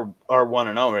two are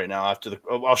 1-0 right now. After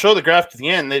I'll show the graph at the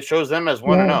end. It shows them as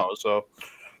 1-0. So,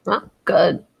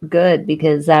 good,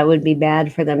 because that would be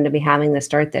bad for them to be having the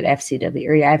start that FCW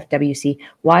or FWC.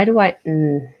 Why do I?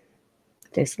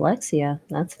 Dyslexia.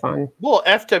 That's fun. Well,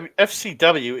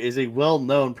 FCW is a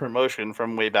well-known promotion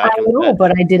from way back. I know,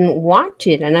 but I didn't watch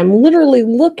it, and I'm literally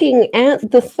looking at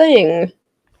the thing,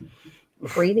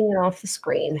 reading it off the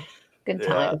screen. Good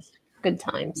times. Good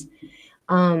times.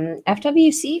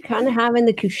 FWC kind of having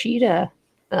the Kushida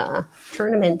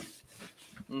tournament.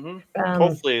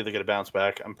 Hopefully they get a bounce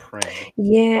back. I'm praying.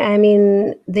 Yeah, I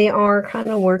mean, they are kind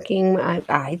of working,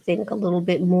 I think, a little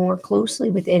bit more closely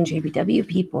with NJPW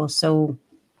people. So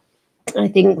I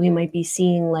think we might be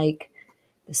seeing like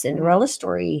the Cinderella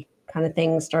story kind of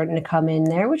thing starting to come in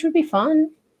there, which would be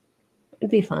fun.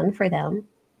 It'd be fun for them.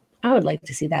 I would like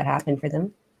to see that happen for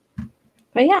them.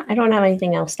 But yeah, I don't have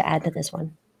anything else to add to this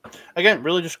one. Again,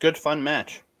 really just good, fun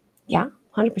match. Yeah,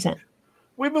 100%.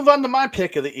 We move on to my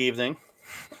pick of the evening.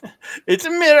 It's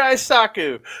Mirai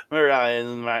Saku. Mirai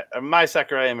and Mai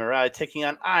Sakurai and Mirai taking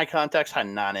on Eye Contact's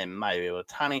Hanan and Mayu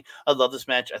Otani. I love this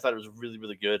match. I thought it was really,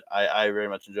 really good. I very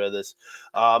much enjoyed this.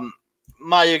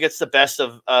 Mayu gets the best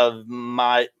of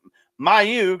Mayu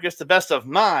gets the best of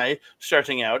Mai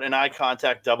starting out, and Eye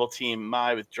Contact double team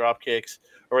Mai with drop kicks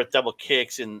or with double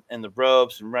kicks in the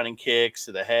ropes and running kicks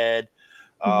to the head.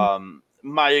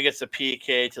 Mayu gets a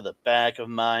PK to the back of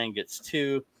Mai and gets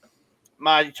 2.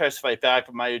 Mayu tries to fight back,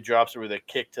 but Mayu drops her with a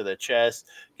kick to the chest,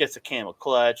 gets a camel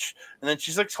clutch, and then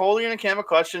she's like holding in a camel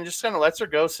clutch and just kind of lets her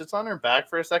go, sits on her back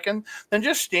for a second, then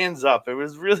just stands up. It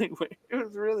was really weird. It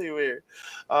was really weird.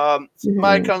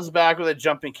 Mayu comes back with a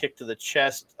jumping kick to the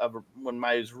chest when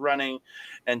Mayu's running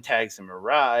and tags in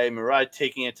Mirai. Mirai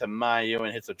taking it to Mayu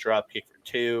and hits a drop kick for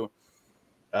 2.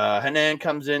 Hanan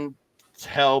comes in to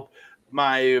help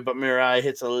Mayu, but Mirai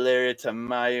hits a lariat to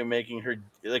Mayu, making her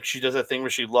like she does a thing where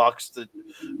she locks the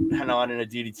Hanan in a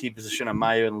DDT position on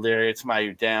Mayu and lariats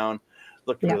Mayu down.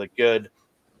 Looked really good.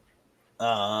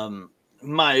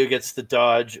 Mayu gets the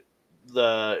dodge,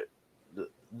 the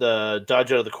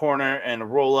dodge out of the corner and a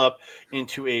roll up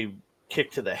into a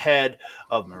kick to the head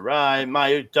of Mirai.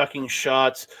 Mayu ducking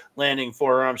shots, landing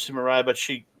forearms to Mirai,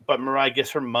 but Mirai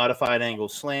gets her modified angle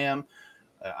slam.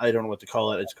 I don't know what to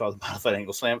call it. It's called the modified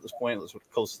angle slam at this point. That's what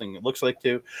the closest thing it looks like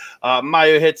to.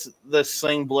 Mayu hits the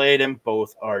sling blade, and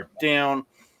both are down.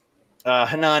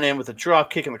 Hanan in with a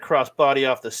drop kick and the cross body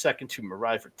off the second to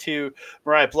Mirai for 2.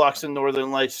 Mirai blocks the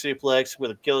Northern Lights suplex with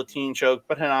a guillotine choke,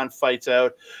 but Hanan fights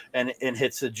out and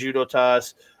hits the judo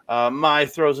toss. Mai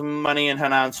throws money in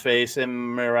Hanan's face, and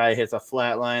Mirai hits a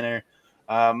flatliner.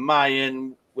 Mai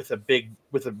in with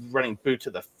a running boot to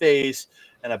the face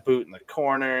and a boot in the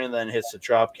corner, and then hits a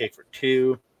drop kick for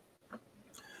 2.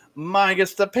 Mai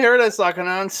gets the Paradise Lock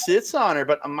on, sits on her,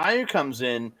 but Mayu comes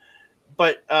in,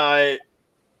 but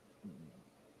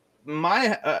Mai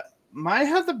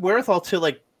had the wherewithal to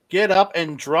like get up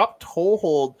and drop toe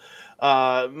hold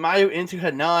Mayu into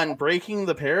Hanan, breaking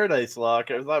the Paradise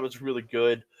Lock. I thought it was really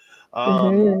good.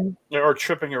 Or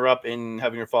tripping her up and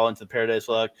having her fall into the Paradise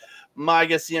Lock. Mai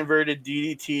gets the inverted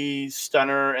DDT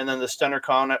stunner, and then the stunner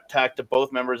contact to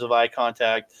both members of Eye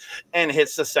Contact, and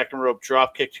hits the second rope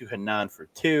drop kick to Hanan for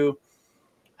 2.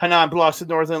 Hanan blocks the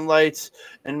Northern Lights,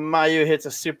 and Mayu hits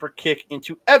a super kick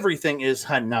into Everything is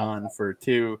Hanan for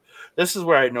 2. This is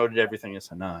where I noted Everything is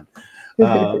Hanan.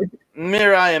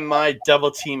 Mirai and Mai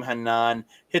double team Hanan,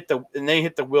 they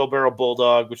hit the wheelbarrow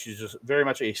bulldog, which is just very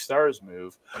much a Stars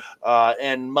move.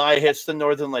 And Mai hits the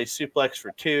Northern Light suplex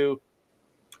for 2.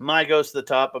 Mai goes to the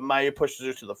top, but Mayu pushes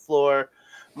her to the floor.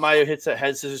 Mayu hits a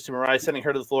head scissors to Mirai, sending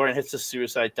her to the floor, and hits a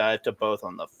suicide dive to both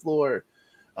on the floor.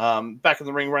 Back in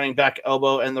the ring, running back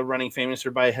elbow, and the running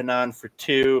famouser by Hanan for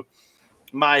 2.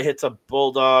 Mai hits a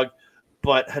bulldog.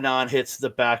 but Hanan hits the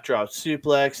backdrop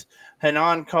suplex.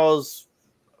 Hanan calls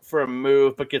for a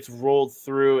move, but gets rolled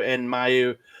through, and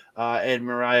Mayu and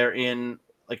Mariah are in,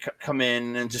 like, come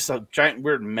in, and just a giant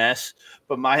weird mess.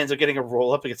 But Mayu ends up getting a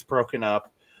roll up, it gets broken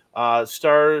up.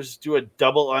 Stars do a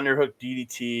double underhook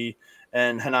DDT,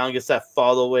 and Hanan gets that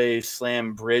fall away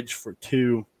slam bridge for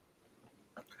 2.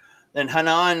 Then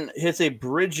Hanan hits a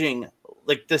bridging,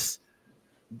 like this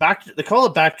back. They call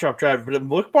it backdrop driver, but it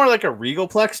looked more like a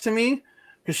regalplex to me,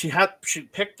 because she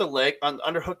picked the leg,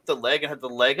 underhooked the leg, and had the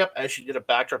leg up as she did a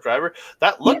backdrop driver.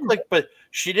 That looked like, but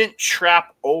she didn't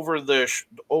trap over the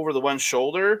one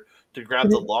shoulder to grab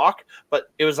the lock,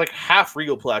 but it was like half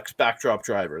regalplex backdrop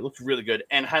driver. It looked really good,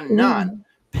 and Hanan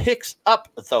picks up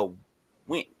the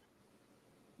win.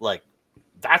 Like,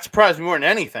 that surprised me more than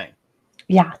anything.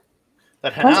 Yeah,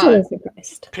 that Hanan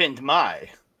pinned Mai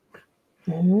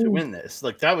to win this.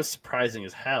 Like, that was surprising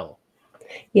as hell.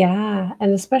 Yeah,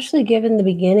 and especially given the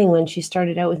beginning when she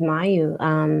started out with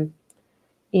Mayu,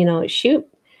 you know,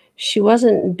 she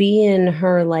wasn't being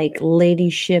her like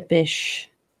ladyship-ish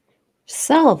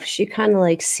self. She kind of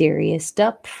like serioused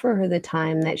up for the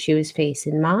time that she was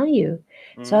facing Mayu.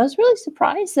 So I was really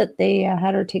surprised that they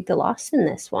had her take the loss in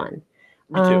this one.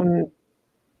 Me too.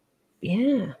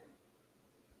 Yeah.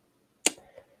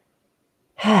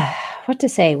 What to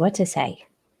say?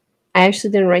 I actually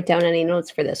didn't write down any notes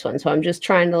for this one, so I'm just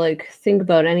trying to like think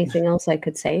about anything else I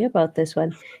could say about this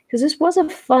one, because this was a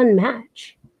fun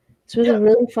match. This was a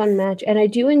really fun match, and I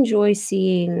do enjoy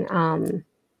seeing,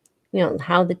 you know,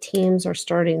 how the teams are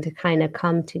starting to kind of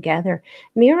come together.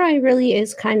 Mirai really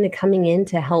is kind of coming in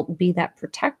to help be that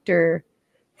protector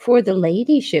for the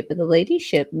ladyship, but the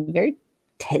ladyship very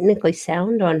technically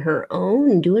sound on her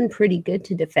own, doing pretty good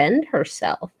to defend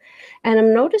herself. And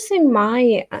I'm noticing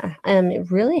Mai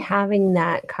really having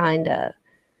that kind of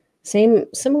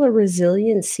similar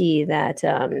resiliency that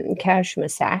Cash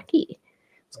Masaki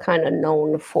was kind of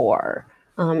known for.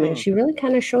 And she really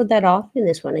kind of showed that off in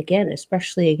this one again,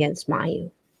 especially against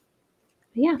Mayu.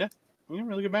 Yeah,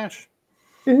 really good match.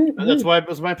 That's why it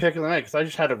was my pick of the night, because I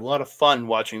just had a lot of fun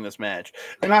watching this match.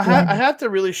 And I have to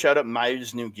really shout out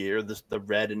Mayu's new gear, the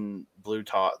red and blue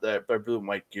top, the blue and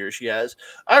white gear she has.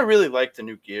 I really like the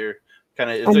new gear. Kind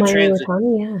of it's a transit.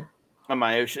 On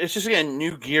Mayu, it's just again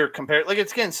new gear compared. Like,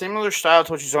 it's again similar style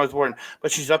to what she's always worn,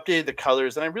 but she's updated the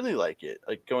colors, and I really like it.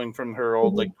 Like, going from her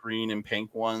old like green and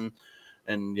pink one,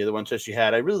 and the other ones that she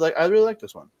had. I really like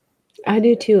this one. I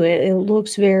do too. It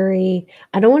looks very,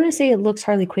 I don't want to say it looks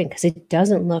Harley Quinn, because it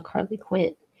doesn't look Harley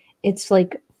Quinn. It's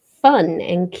like fun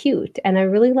and cute. And I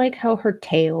really like how her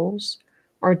tails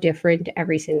are different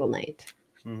every single night.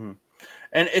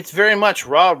 And it's very much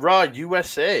Raw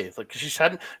USA. Like, she's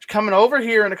coming over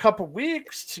here in a couple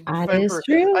weeks to fight for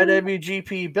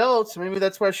IWGP belts. Maybe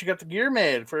that's why she got the gear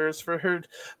made for her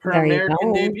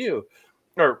American debut.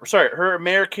 Or, sorry, her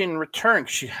American return.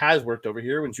 She has worked over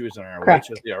here when she was on ROH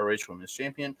as the ROH Women's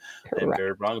Champion. I'm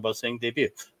very wrong about saying debut.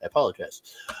 I apologize.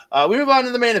 We move on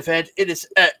to the main event. It is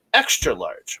extra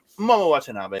large. Momo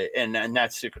Watanabe and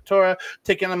Natsuko Tora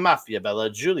taking on Mafia Bella,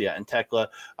 Julia, and Tekla.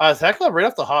 Tekla right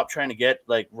off the hop trying to get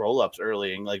like roll-ups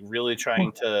early, and like really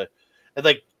trying to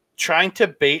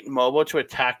bait Momo to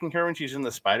attacking her when she's in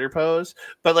the spider pose.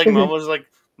 But like Momo's like,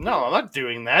 no, I'm not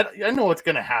doing that. I know what's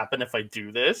going to happen if I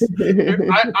do this.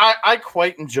 I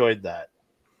quite enjoyed that.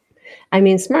 I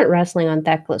mean, smart wrestling on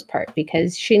Tekla's part,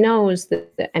 because she knows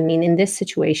that, I mean, in this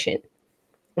situation,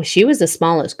 she was the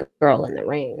smallest girl in the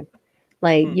ring.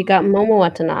 Like, you got Momo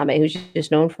Watanabe, who's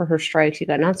just known for her strikes. You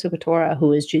got Natsuko Tora,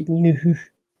 who is just,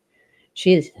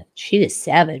 she is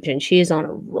savage, and she is on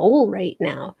a roll right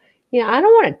now. You know, I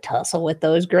don't want to tussle with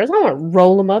those girls. I want to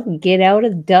roll them up and get out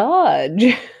of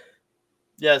Dodge.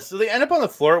 Yeah, so they end up on the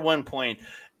floor at one point,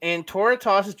 and Tora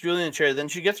tosses Julia in the chair. Then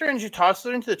she gets her and she tosses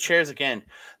her into the chairs again.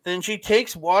 Then she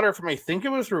takes water from, I think it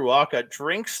was Ruaka,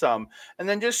 drinks some, and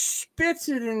then just spits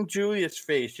it in Julia's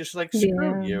face, just like,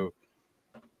 screw you.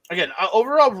 Again,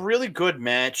 overall, really good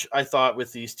match, I thought,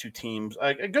 with these two teams.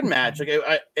 A good match. Like,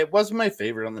 it wasn't my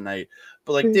favorite on the night,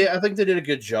 but like I think they did a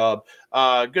good job.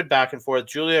 Good back and forth.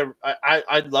 Julia,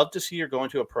 I'd love to see her go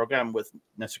into a program with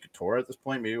Natsuko Tora at this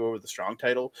point, maybe over the strong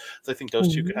title. So I think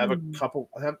those two could have a couple.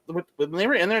 When they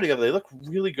were in there together, they look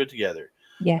really good together.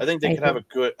 Yeah, I think they could have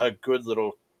a good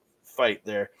little fight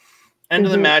there. End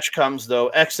of the match comes though.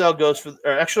 XL goes for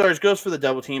the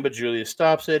double team, but Julia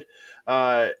stops it.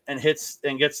 And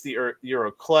gets the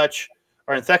Euro clutch,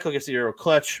 or Tekla gets the Euro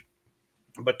clutch,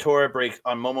 but Tora breaks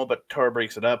on Momo, but Tora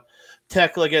breaks it up.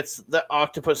 Tekla gets the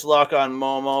octopus lock on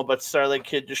Momo, but Starlight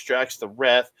Kid distracts the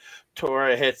ref.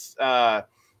 Tora hits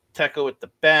Tekla with the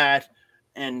bat,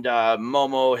 and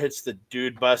Momo hits the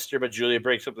Dude Buster, but Julia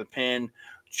breaks up the pin.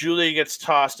 Julia gets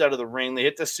tossed out of the ring. They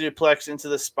hit the suplex into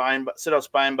the sit-out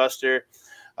spine buster.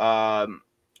 And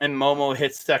Momo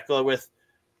hits Thekla with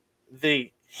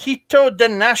the Hito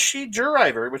Danashi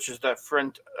driver, which is that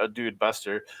front Dude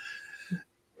Buster.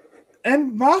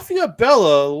 And Mafia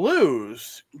Bella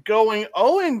lose, going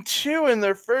 0-2 in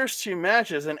their first 2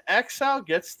 matches. And Exile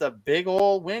gets the big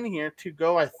old win here to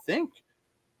go, I think,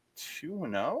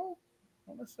 2-0, I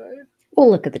want to say.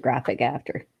 We'll look at the graphic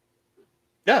after.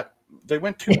 Yeah, they're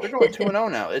going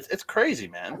 2-0 now. It's crazy,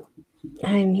 man.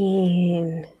 I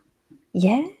mean,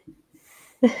 yeah.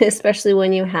 Especially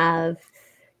when you have,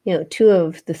 2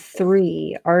 of the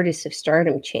 3 Artists of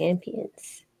Stardom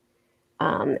champions.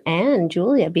 And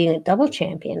Julia being a double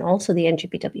champion, also the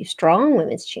NJPW Strong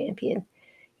Women's champion.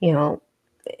 I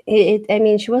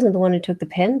mean, she wasn't the one who took the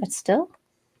pin, but still.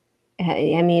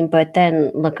 I mean, but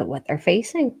then look at what they're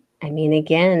facing. I mean,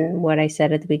 again, what I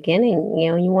said at the beginning,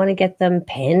 you want to get them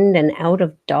pinned and out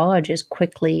of Dodge as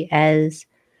quickly as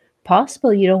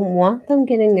possible. You don't want them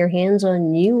getting their hands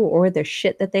on you or the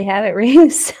shit that they have at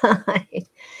ringside.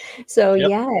 So, Yep.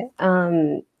 yeah,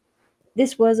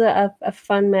 this was a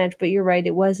fun match, but you're right.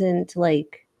 It wasn't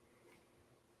like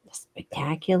a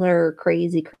spectacular,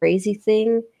 crazy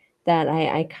thing that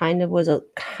I kind of was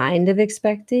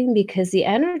expecting, because the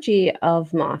energy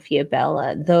of Mafia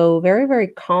Bella, though very, very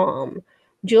calm,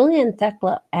 Julia and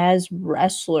Thekla as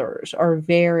wrestlers are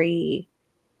very,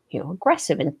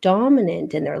 aggressive and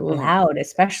dominant, and they're loud,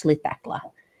 especially Thekla.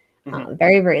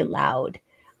 Very, very loud.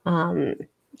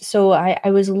 So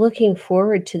I was looking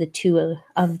forward to the 2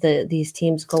 of these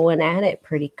teams going at it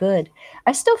pretty good.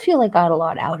 I still feel I got a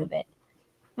lot out of it.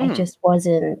 It just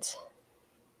wasn't.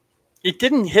 It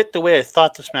didn't hit the way I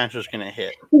thought this match was going to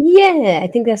hit. Yeah, I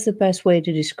think that's the best way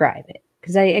to describe it,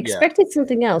 because I expected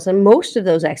something else, and most of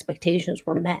those expectations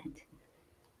were met.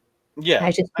 Yeah,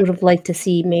 I just would have liked to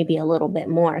see maybe a little bit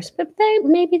more, but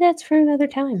maybe that's for another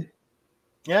time.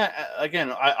 Yeah,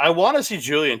 again, I want to see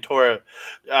Julia and Tora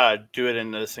do it in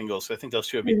the singles. So I think those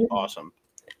 2 would be awesome.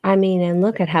 I mean, and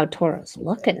look at how Tora's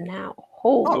looking now.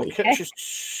 Holy heck.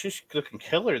 She's looking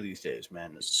killer these days,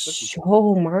 man.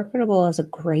 So marketable as a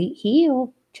great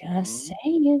heel. Just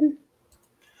saying.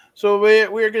 So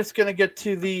we're just going to get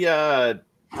to the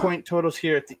point totals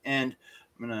here at the end.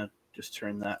 I'm going to just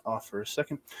turn that off for a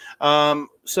second.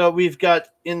 So we've got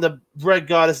in the Red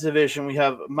Goddess division, we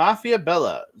have Mafia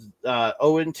Bella,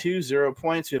 0-2, 0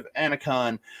 points. We have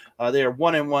Anacon. They are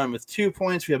 1-1 with 2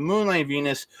 points. We have Moonlight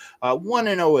Venus,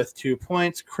 1-0 with 2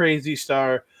 points. Crazy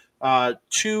Star,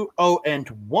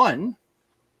 2-0-1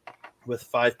 with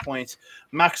 5 points.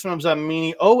 Maximum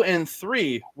Zamini,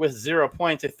 0-3 with 0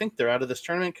 points. I think they're out of this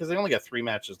tournament because they only got 3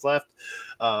 matches left.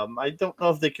 I don't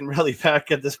know if they can rally back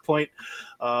at this point.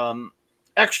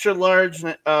 Extra Large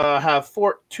have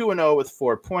 2-0 with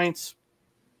 4 points.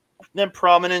 Then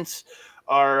Prominence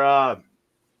are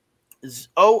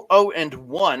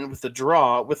 0-1 with a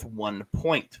draw with 1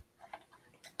 point.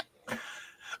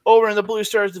 Over in the Blue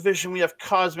Stars division, we have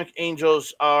Cosmic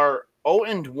Angels are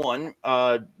 0-1.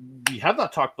 We have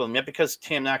not talked about them yet because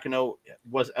Tam Nakano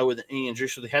was out with an knee injury,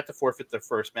 so they had to forfeit their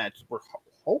first match. We're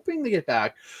hoping to get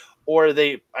back, or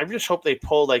I just hope they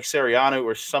pull like Seriano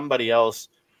or somebody else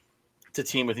to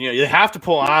team with. You have to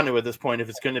pull Anu at this point if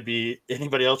it's going to be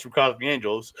anybody else from Cosmic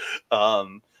Angels.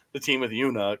 The team with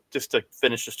Yuna just to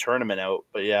finish this tournament out.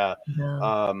 But yeah,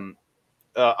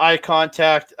 Eye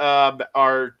Contact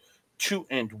are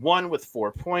 2-1 with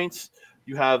 4 points.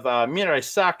 You have Mirai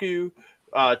Saku,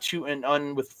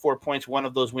 2-1 with 4 points. One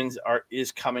of those wins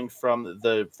is coming from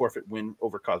the forfeit win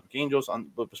over Cosmic Angels on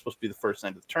what was supposed to be the first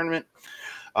night of the tournament.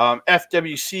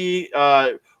 FWC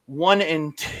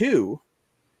 1-2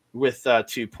 with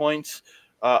 2 points.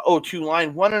 O2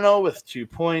 Line 1-0 with 2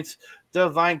 points.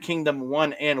 Divine Kingdom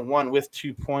 1-1 with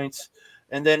 2 points.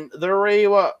 And then the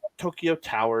Reiwa Tokyo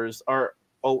Towers are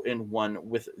 0-1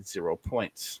 with 0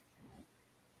 points.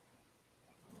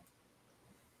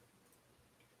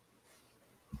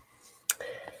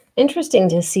 Interesting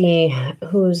to see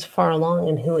who's far along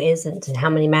and who isn't, and how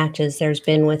many matches there's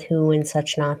been with who and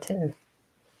such not, and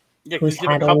who's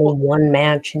had only 1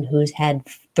 match and who's had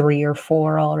 3 or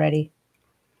 4 already.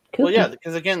 Cool. Well, yeah,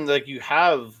 because again, like you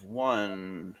have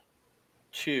 1,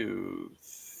 2,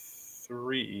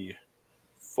 3,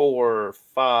 4,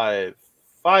 5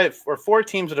 or 4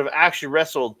 teams that have actually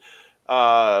wrestled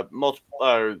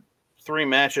multiple 3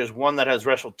 matches. One that has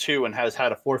wrestled 2 and has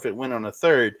had a forfeit win on a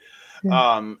third.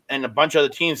 And a bunch of other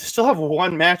teams still have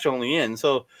 1 match only in.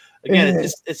 So again,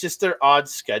 it's just their odd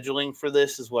scheduling for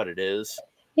this is what it is.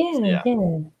 Yeah.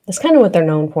 That's kind of what they're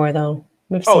known for, though.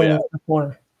 We've seen this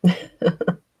before.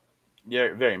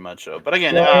 Yeah, very much so. But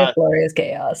again, glorious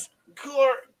chaos.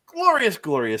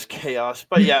 Glorious chaos.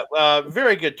 But yeah,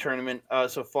 very good tournament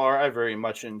so far. I very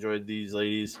much enjoyed these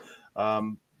ladies.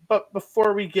 But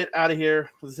before we get out of here,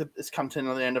 it's come to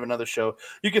the end of another show.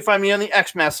 You can find me on the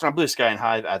X Mastodon, Blue Sky, and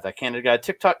Hive at That Canada Guy,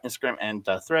 TikTok, Instagram, and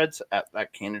Threads at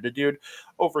That Canada Dude.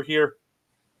 Over here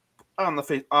on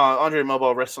the Andre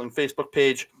Mobile Wrestling Facebook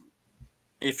page,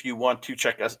 if you want to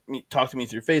talk to me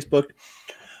through Facebook.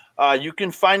 You can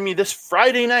find me this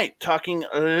Friday night talking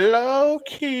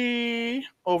low-key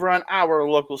over on Our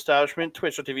Local Establishment,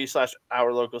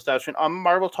 twitch.tv/Our Local Establishment on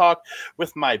Marvel Talk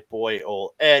with my boy,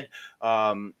 old Ed.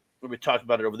 We talked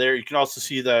about it over there. You can also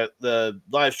see the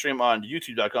live stream on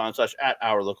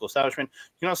youtube.com/@Our Local Establishment.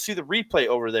 You can also see the replay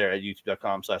over there at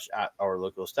youtube.com/@Our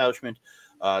Local Establishment.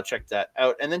 Check that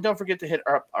out. And then don't forget to hit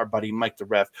our buddy Mike the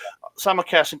Ref,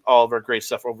 simulcasting all of our great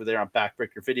stuff over there on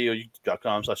Backbreaker Video,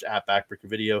 youtube.com/@Backbreaker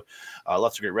Video.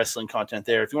 Lots of great wrestling content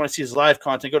there. If you want to see his live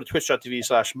content, go to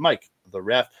twitch.tv/Mike the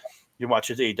Ref. You can watch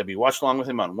his AEW watch along with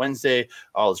him on Wednesday,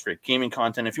 all his great gaming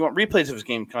content. If you want replays of his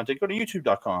gaming content, go to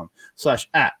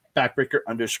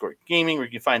youtube.com/@Backbreaker_gaming, where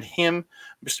you can find him,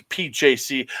 Mr.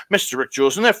 PJC, Mr. Rick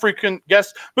Jules, and that freaking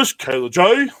guest, Miss Kayla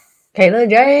J. Kayla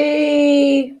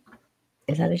J.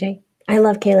 Is that a J? I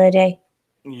love Kayla J.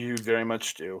 You very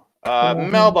much do.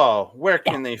 Melba, where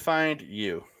can they find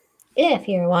you? If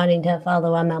you're wanting to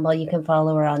follow on Melba, you can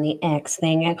follow her on the X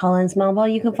thing at Collins Melba.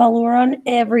 You can follow her on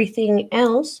everything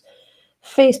else.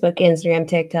 Facebook, Instagram,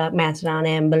 TikTok, Mastodon,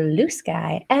 and Blue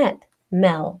Sky at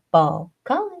Mel Ball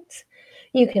Collins.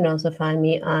 You can also find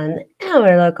me on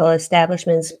Our Local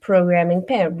Establishment's programming,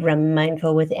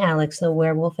 Paramindful with Alex the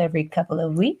Werewolf, every couple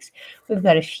of weeks. We've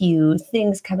got a few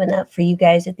things coming up for you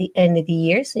guys at the end of the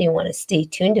year, so you want to stay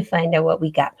tuned to find out what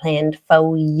we got planned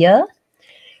for you.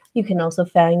 You can also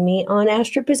find me on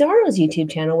Astro Pizarro's YouTube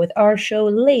channel with our show,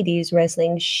 Ladies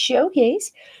Wrestling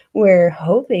Showcase. We're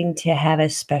hoping to have a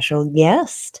special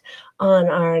guest on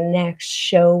our next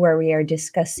show where we are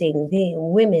discussing the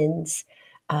women's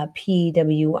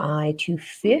PWI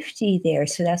 250 there.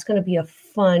 So that's going to be a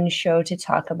fun show to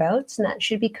talk about. And that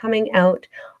should be coming out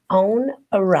on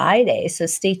a Friday. So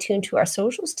stay tuned to our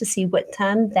socials to see what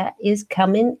time that is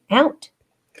coming out.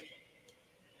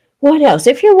 What else?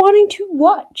 If you're wanting to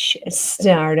watch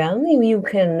Stardom, you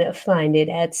can find it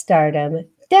at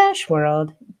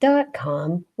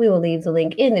stardom-world.com. We will leave the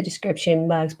link in the description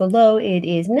box below. It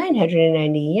is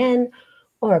 990 yen,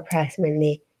 or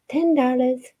approximately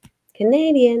 $10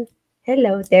 Canadian.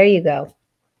 Hello, there you go.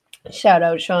 Shout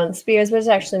out Sean Spears, but it's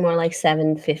actually more like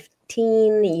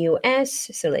 $7.15 US,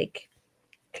 so like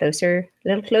a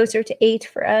little closer to $8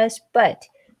 for us, but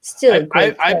still.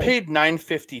 I paid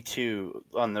 $9.52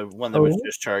 on the one that was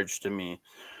just charged to me,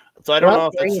 so I don't know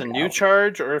if that's a new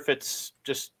charge or if it's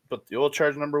just what the old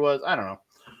charge number was. I don't know.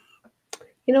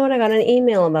 You know what? I got an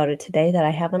email about it today that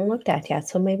I haven't looked at yet,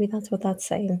 so maybe that's what that's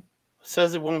saying. It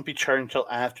says it won't be charged until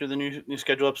after the new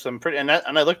schedule up. So I'm pretty, and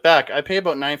I look back, I pay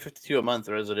about $9.52 a month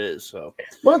as it is. So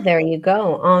well, there you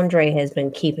go. Andre has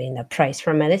been keeping the price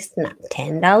from it. It's not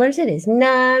 $10; it is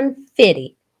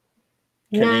 $9.50.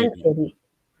 $9.50.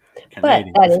 But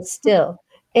that is still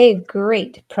a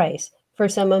great price for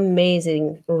some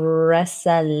amazing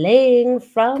wrestling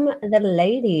from the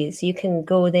ladies. You can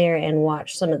go there and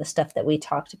watch some of the stuff that we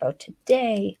talked about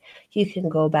today. You can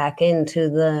go back into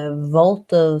the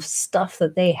vault of stuff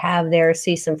that they have there,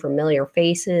 see some familiar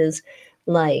faces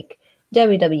like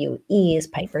WWE's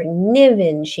Piper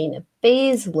Niven, Shayna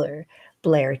Baszler,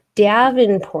 Blair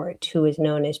Davenport, who is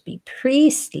known as B.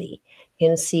 Priestley. You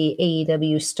can see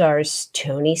AEW stars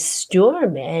Tony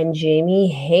Storm and Jamie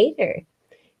Hayter.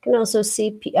 You can also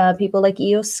see people like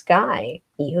Io Sky,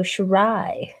 Io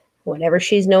Shirai, whatever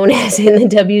she's known as in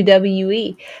the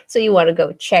WWE. So you want to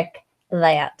go check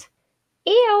that out.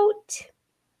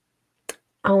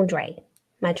 Andre,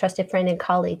 my trusted friend and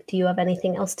colleague, do you have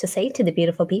anything else to say to the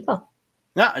beautiful people?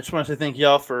 No, I just want to say thank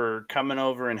y'all for coming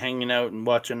over and hanging out and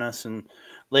watching us and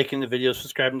liking the videos,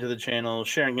 subscribing to the channel,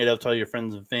 sharing it out to all your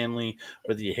friends and family.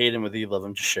 Whether you hate them, whether you love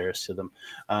them, just share us to them.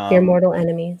 Your mortal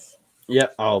enemies. Yeah,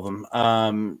 all of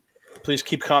them. Please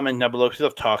keep commenting down below. We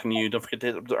love talking to you. Don't forget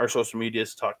to hit our social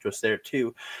medias to talk to us there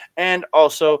too. And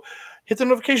also hit the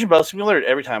notification bell so you can alert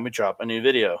every time we drop a new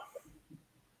video.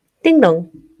 Ding dong.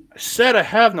 I said I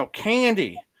have no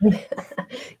candy.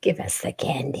 Give us the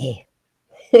candy.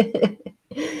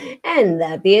 And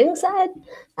that being said,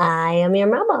 I am your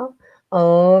mama.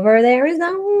 Over there is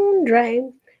Andre.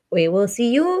 We will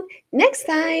see you next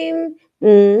time.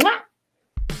 Mwah!